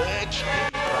dead in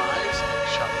Christ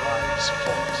shall rise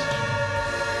first.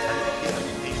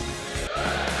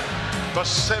 Verse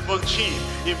 17,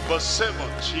 in verse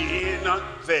 17,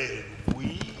 then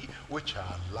we which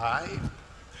are alive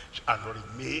and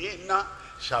remain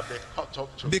shall be caught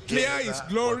up together. Declare his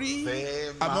glory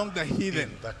among the heathen,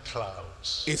 in the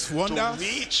clouds, his wonders to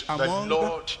meet among the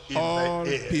Lord in all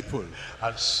the air. people.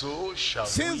 And so shall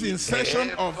since we the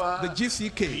inception of the be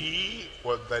GCK,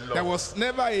 with the Lord. there was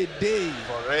never a day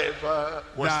Forever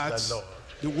with that the Lord.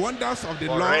 the wonders of the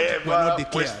Forever Lord were not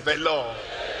declared. with the Lord.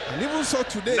 And even so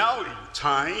today, Now in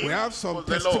time, we have some with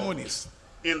the testimonies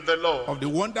Lord, in the Lord, of the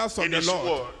wonders of in the his Lord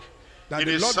work, that in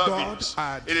the his Lord service, God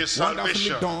had in his wonderfully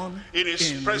salvation, done in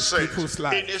his in presence, people's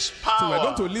lives. in his power, so we're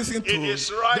going to listen in to his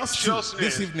just two righteousness.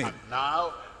 this evening. And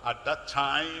now, at that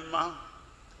time,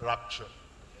 rapture.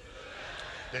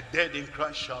 The dead in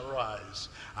Christ shall rise,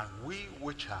 and we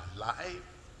which are alive,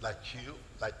 like you,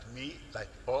 like me, like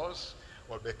us,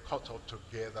 will be caught up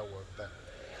together with them.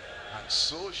 And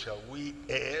so shall we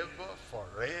ever,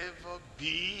 forever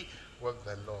be with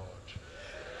the Lord.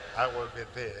 I will be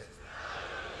there.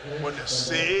 When the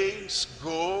saints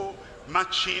go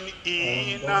marching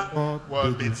in,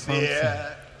 we'll be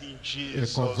there in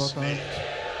Jesus' name.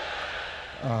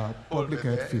 Public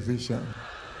health physician.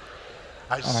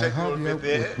 I said have we'll here be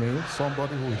there. with me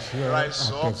somebody who is here Rise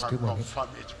at up and testimony. confirm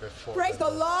it before Praise the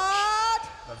Lord.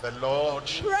 And the Lord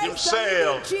Praise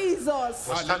himself the living Jesus.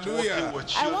 will start working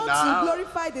with I you want now. to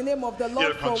glorify the name of the Lord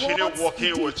He'll for continue what working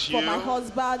he did with for you my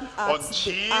husband at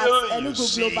until you Enugu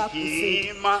see Global Crusade.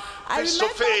 him I face to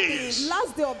remember face. the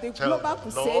last day of the Tell Global the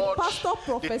Crusade, Lord Pastor the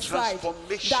prophesied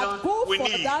transformation that go we for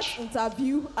need. that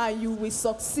interview and you will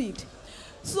succeed.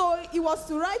 So he was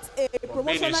to write a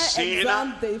promotional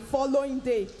exam the following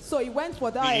day. So he went for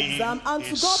that exam, and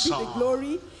to God be the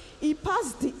glory, he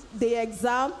passed the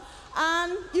exam,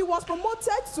 and he was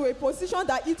promoted to a position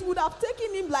that it would have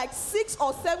taken him like 6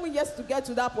 or 7 years to get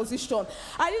to that position.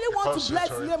 I really want to bless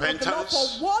the name of the Lord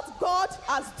for what God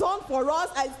has done for us.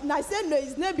 And I say, may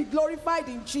his name be glorified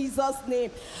in Jesus' name.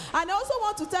 And I also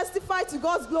want to testify to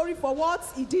God's glory for what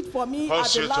he did for me at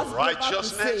the last Global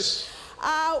Crusade.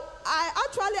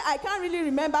 I can't really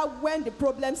remember when the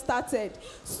problem started.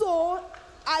 So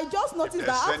I just noticed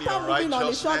that after moving on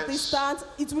a short distance,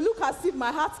 it will look as if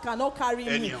my heart cannot carry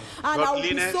me. And I will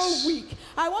be so weak.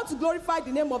 I want to glorify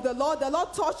the name of the Lord. The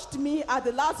Lord touched me at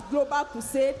the last global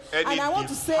crusade. And I want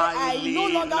to say I no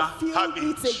longer feel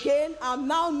it again. I'm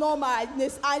now normal.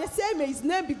 I say may his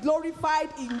name be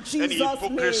glorified in Jesus'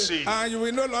 name. And you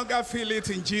will no longer feel it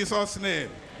in Jesus'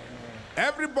 name.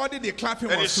 Everybody, the clapping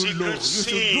was too low. You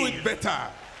should do it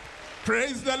better.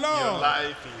 Praise the Lord. Your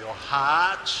life, in your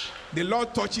heart. The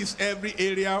Lord touches every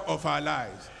area of our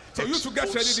lives. So you should get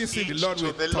ready this evening. The Lord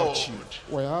will touch you.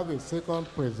 We have a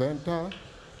second presenter.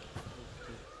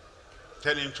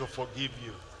 Tell him to forgive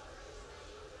you.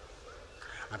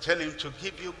 And tell him to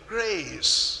give you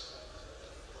grace.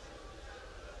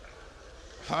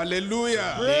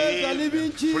 Hallelujah. Praise the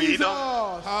living Jesus.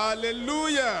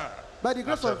 Hallelujah. By the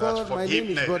grace of God, my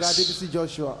name is Brother D.LBC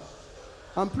Joshua.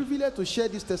 I'm privileged to share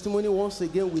this testimony once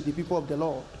again with the people of the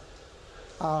Lord.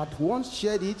 I had once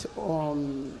shared it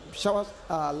on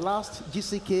last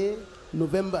GCK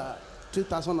November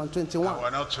 2021. I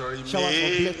want not to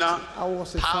remain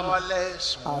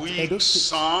powerless, weak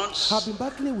sons. I've been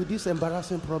battling with this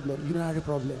embarrassing problem, urinary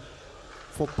problem,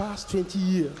 for past 20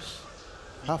 years.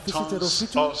 I've visited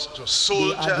hospitals. To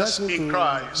soldiers in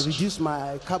Christ. Reduce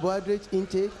my carbohydrate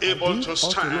intake. Able to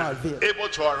stand, able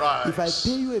to arise. If I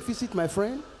pay you a visit, my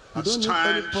friend, you don't need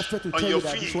any prophet to tell you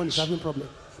that this one is having problem.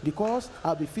 Because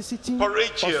I'll be visiting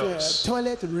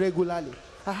toilet regularly.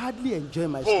 I hardly enjoy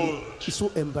my stay. It's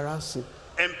so embarrassing.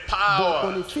 Empowered. But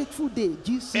on a faithful day,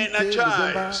 GCK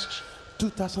December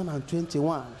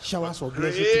 2021, showers of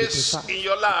blessing to be precise. In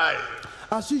your life.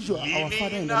 As usual, our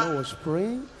Father in the Lord was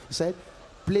praying. He said,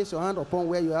 place your hand upon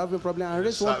where you're having problem and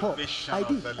raise one up. I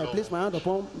did. I placed my hand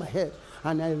upon my head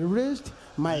and I raised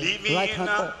my right hand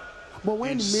up. But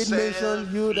when he made mention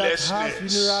you that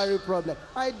has urinary problem,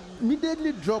 I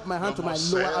immediately dropped my hand to my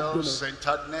lower abdomen.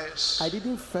 I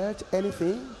didn't felt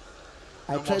anything.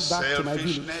 I tried back to my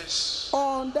village.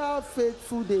 On that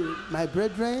faithful day, my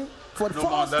brethren, for the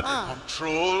first time,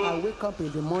 I wake up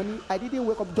in the morning. I didn't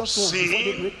wake up just once before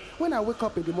daybreak. When I wake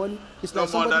up in the morning, it's like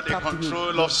somebody tapped me. The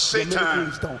miracle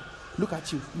is done. Look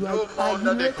at you. You are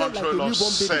urinated like a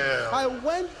newborn baby. I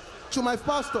went to my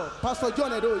pastor, Pastor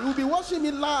John Edo. He will be watching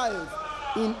me live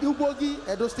in Ubogi,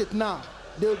 Edo State now.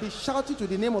 They will be shouting to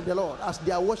the name of the Lord as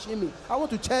they are watching me. I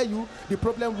want to tell you the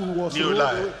problem was rolled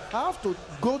away. I have to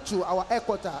go to our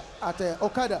headquarters at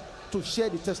Okada to share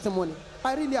the testimony.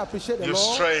 I really appreciate the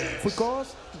Lord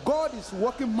because God is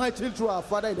working mightily through our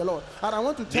Father in the Lord. And I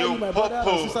want to tell you, my brother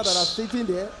and sister that are sitting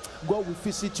there, God will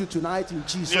visit you tonight in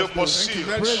Jesus' name.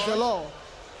 Praise the Lord.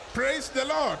 Praise the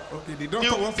Lord. Okay, the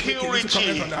doctor wants to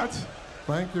comment on that.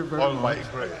 Thank you very much. All my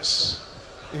grace.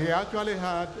 He actually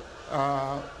had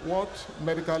what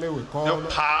medically we call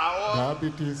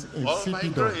diabetes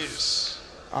insipidus.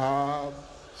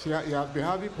 He has been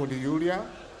having polyuria,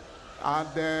 and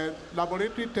the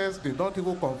laboratory test did not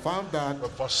even confirm that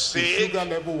the sugar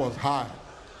level was high.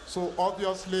 So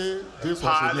obviously, this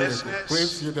was a miracle.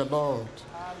 Praise you, the Lord.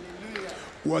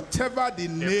 Whatever the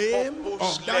name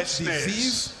of that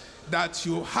disease that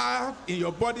you have in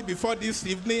your body before this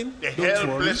evening, don't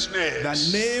worry. The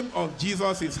name of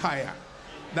Jesus is higher.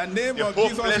 The name of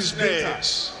Jesus is greater.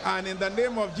 And in the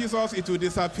name of Jesus, it will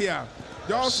disappear.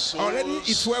 Just already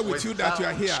it's well with you that you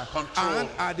are here. And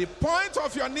at the point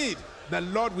of your need, the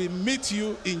Lord will meet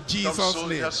you in Jesus'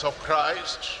 name. Of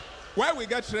Christ. While we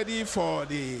get ready for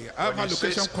the Alpha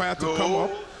Location Choir to come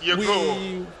up,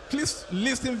 please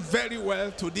listen very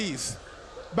well to this.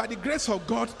 By the grace of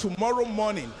God, tomorrow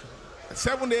morning,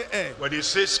 7 a.m. When he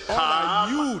says all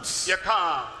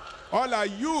our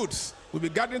youths will be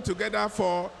gathering together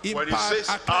for Impact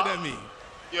Academy.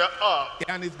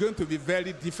 And it's going to be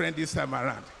very different this time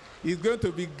around. It's going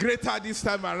to be greater this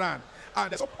time around.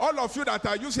 And all of you that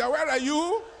are youths here, where are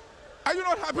you? Are you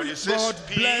not happy? God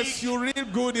bless you real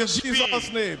good in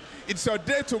Jesus' name. It's your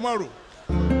day tomorrow.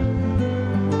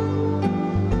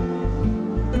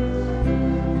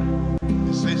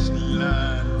 This is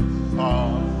learn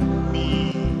of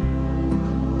me.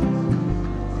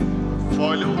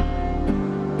 Follow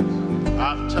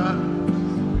after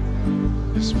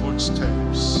his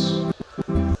footsteps.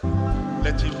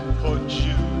 Let him purge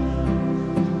you.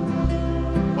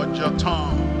 Purge your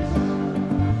tongue.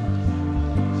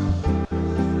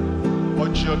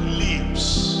 Purge your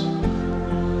lips.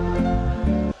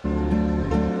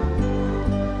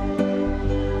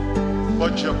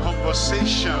 Purge your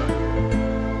conversation.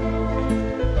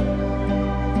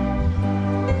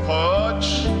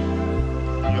 Purge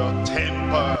your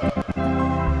temper.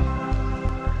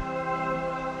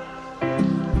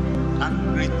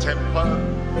 temper.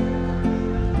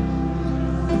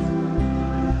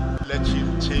 Let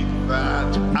him take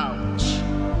that out.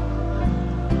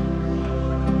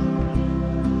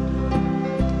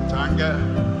 Anger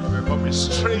will become a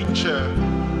stranger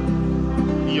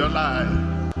in your life.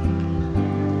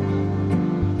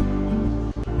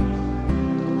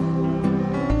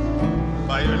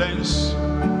 Violence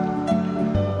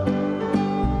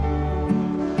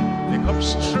becomes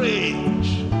strange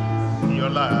in your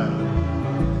life.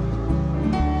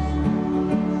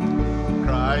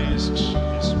 Christ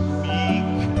is meek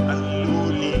and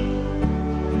lowly.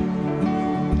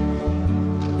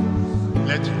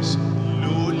 Let his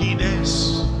lowliness,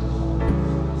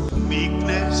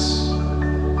 meekness,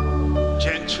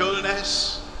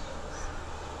 gentleness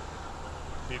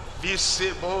be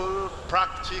visible,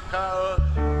 practical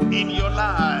in your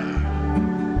life.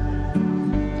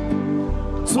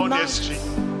 Honesty.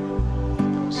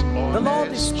 The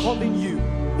Lord is calling you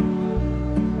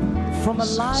from a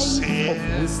life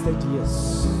of wasted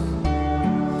years.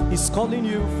 He's calling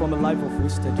you from a life of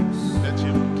wasted years. Let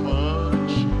him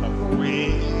purge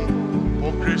away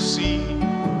hypocrisy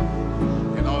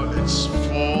in all its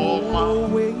form.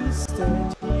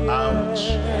 Ouch.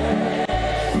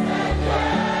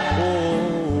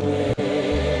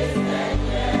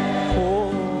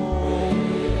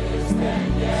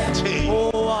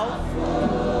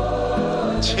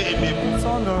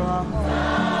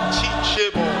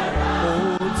 Teachable.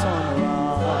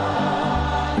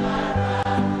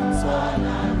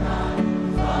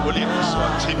 Holiness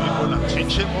are teachable and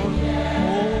teachable,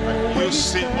 and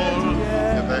usable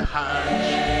in the hand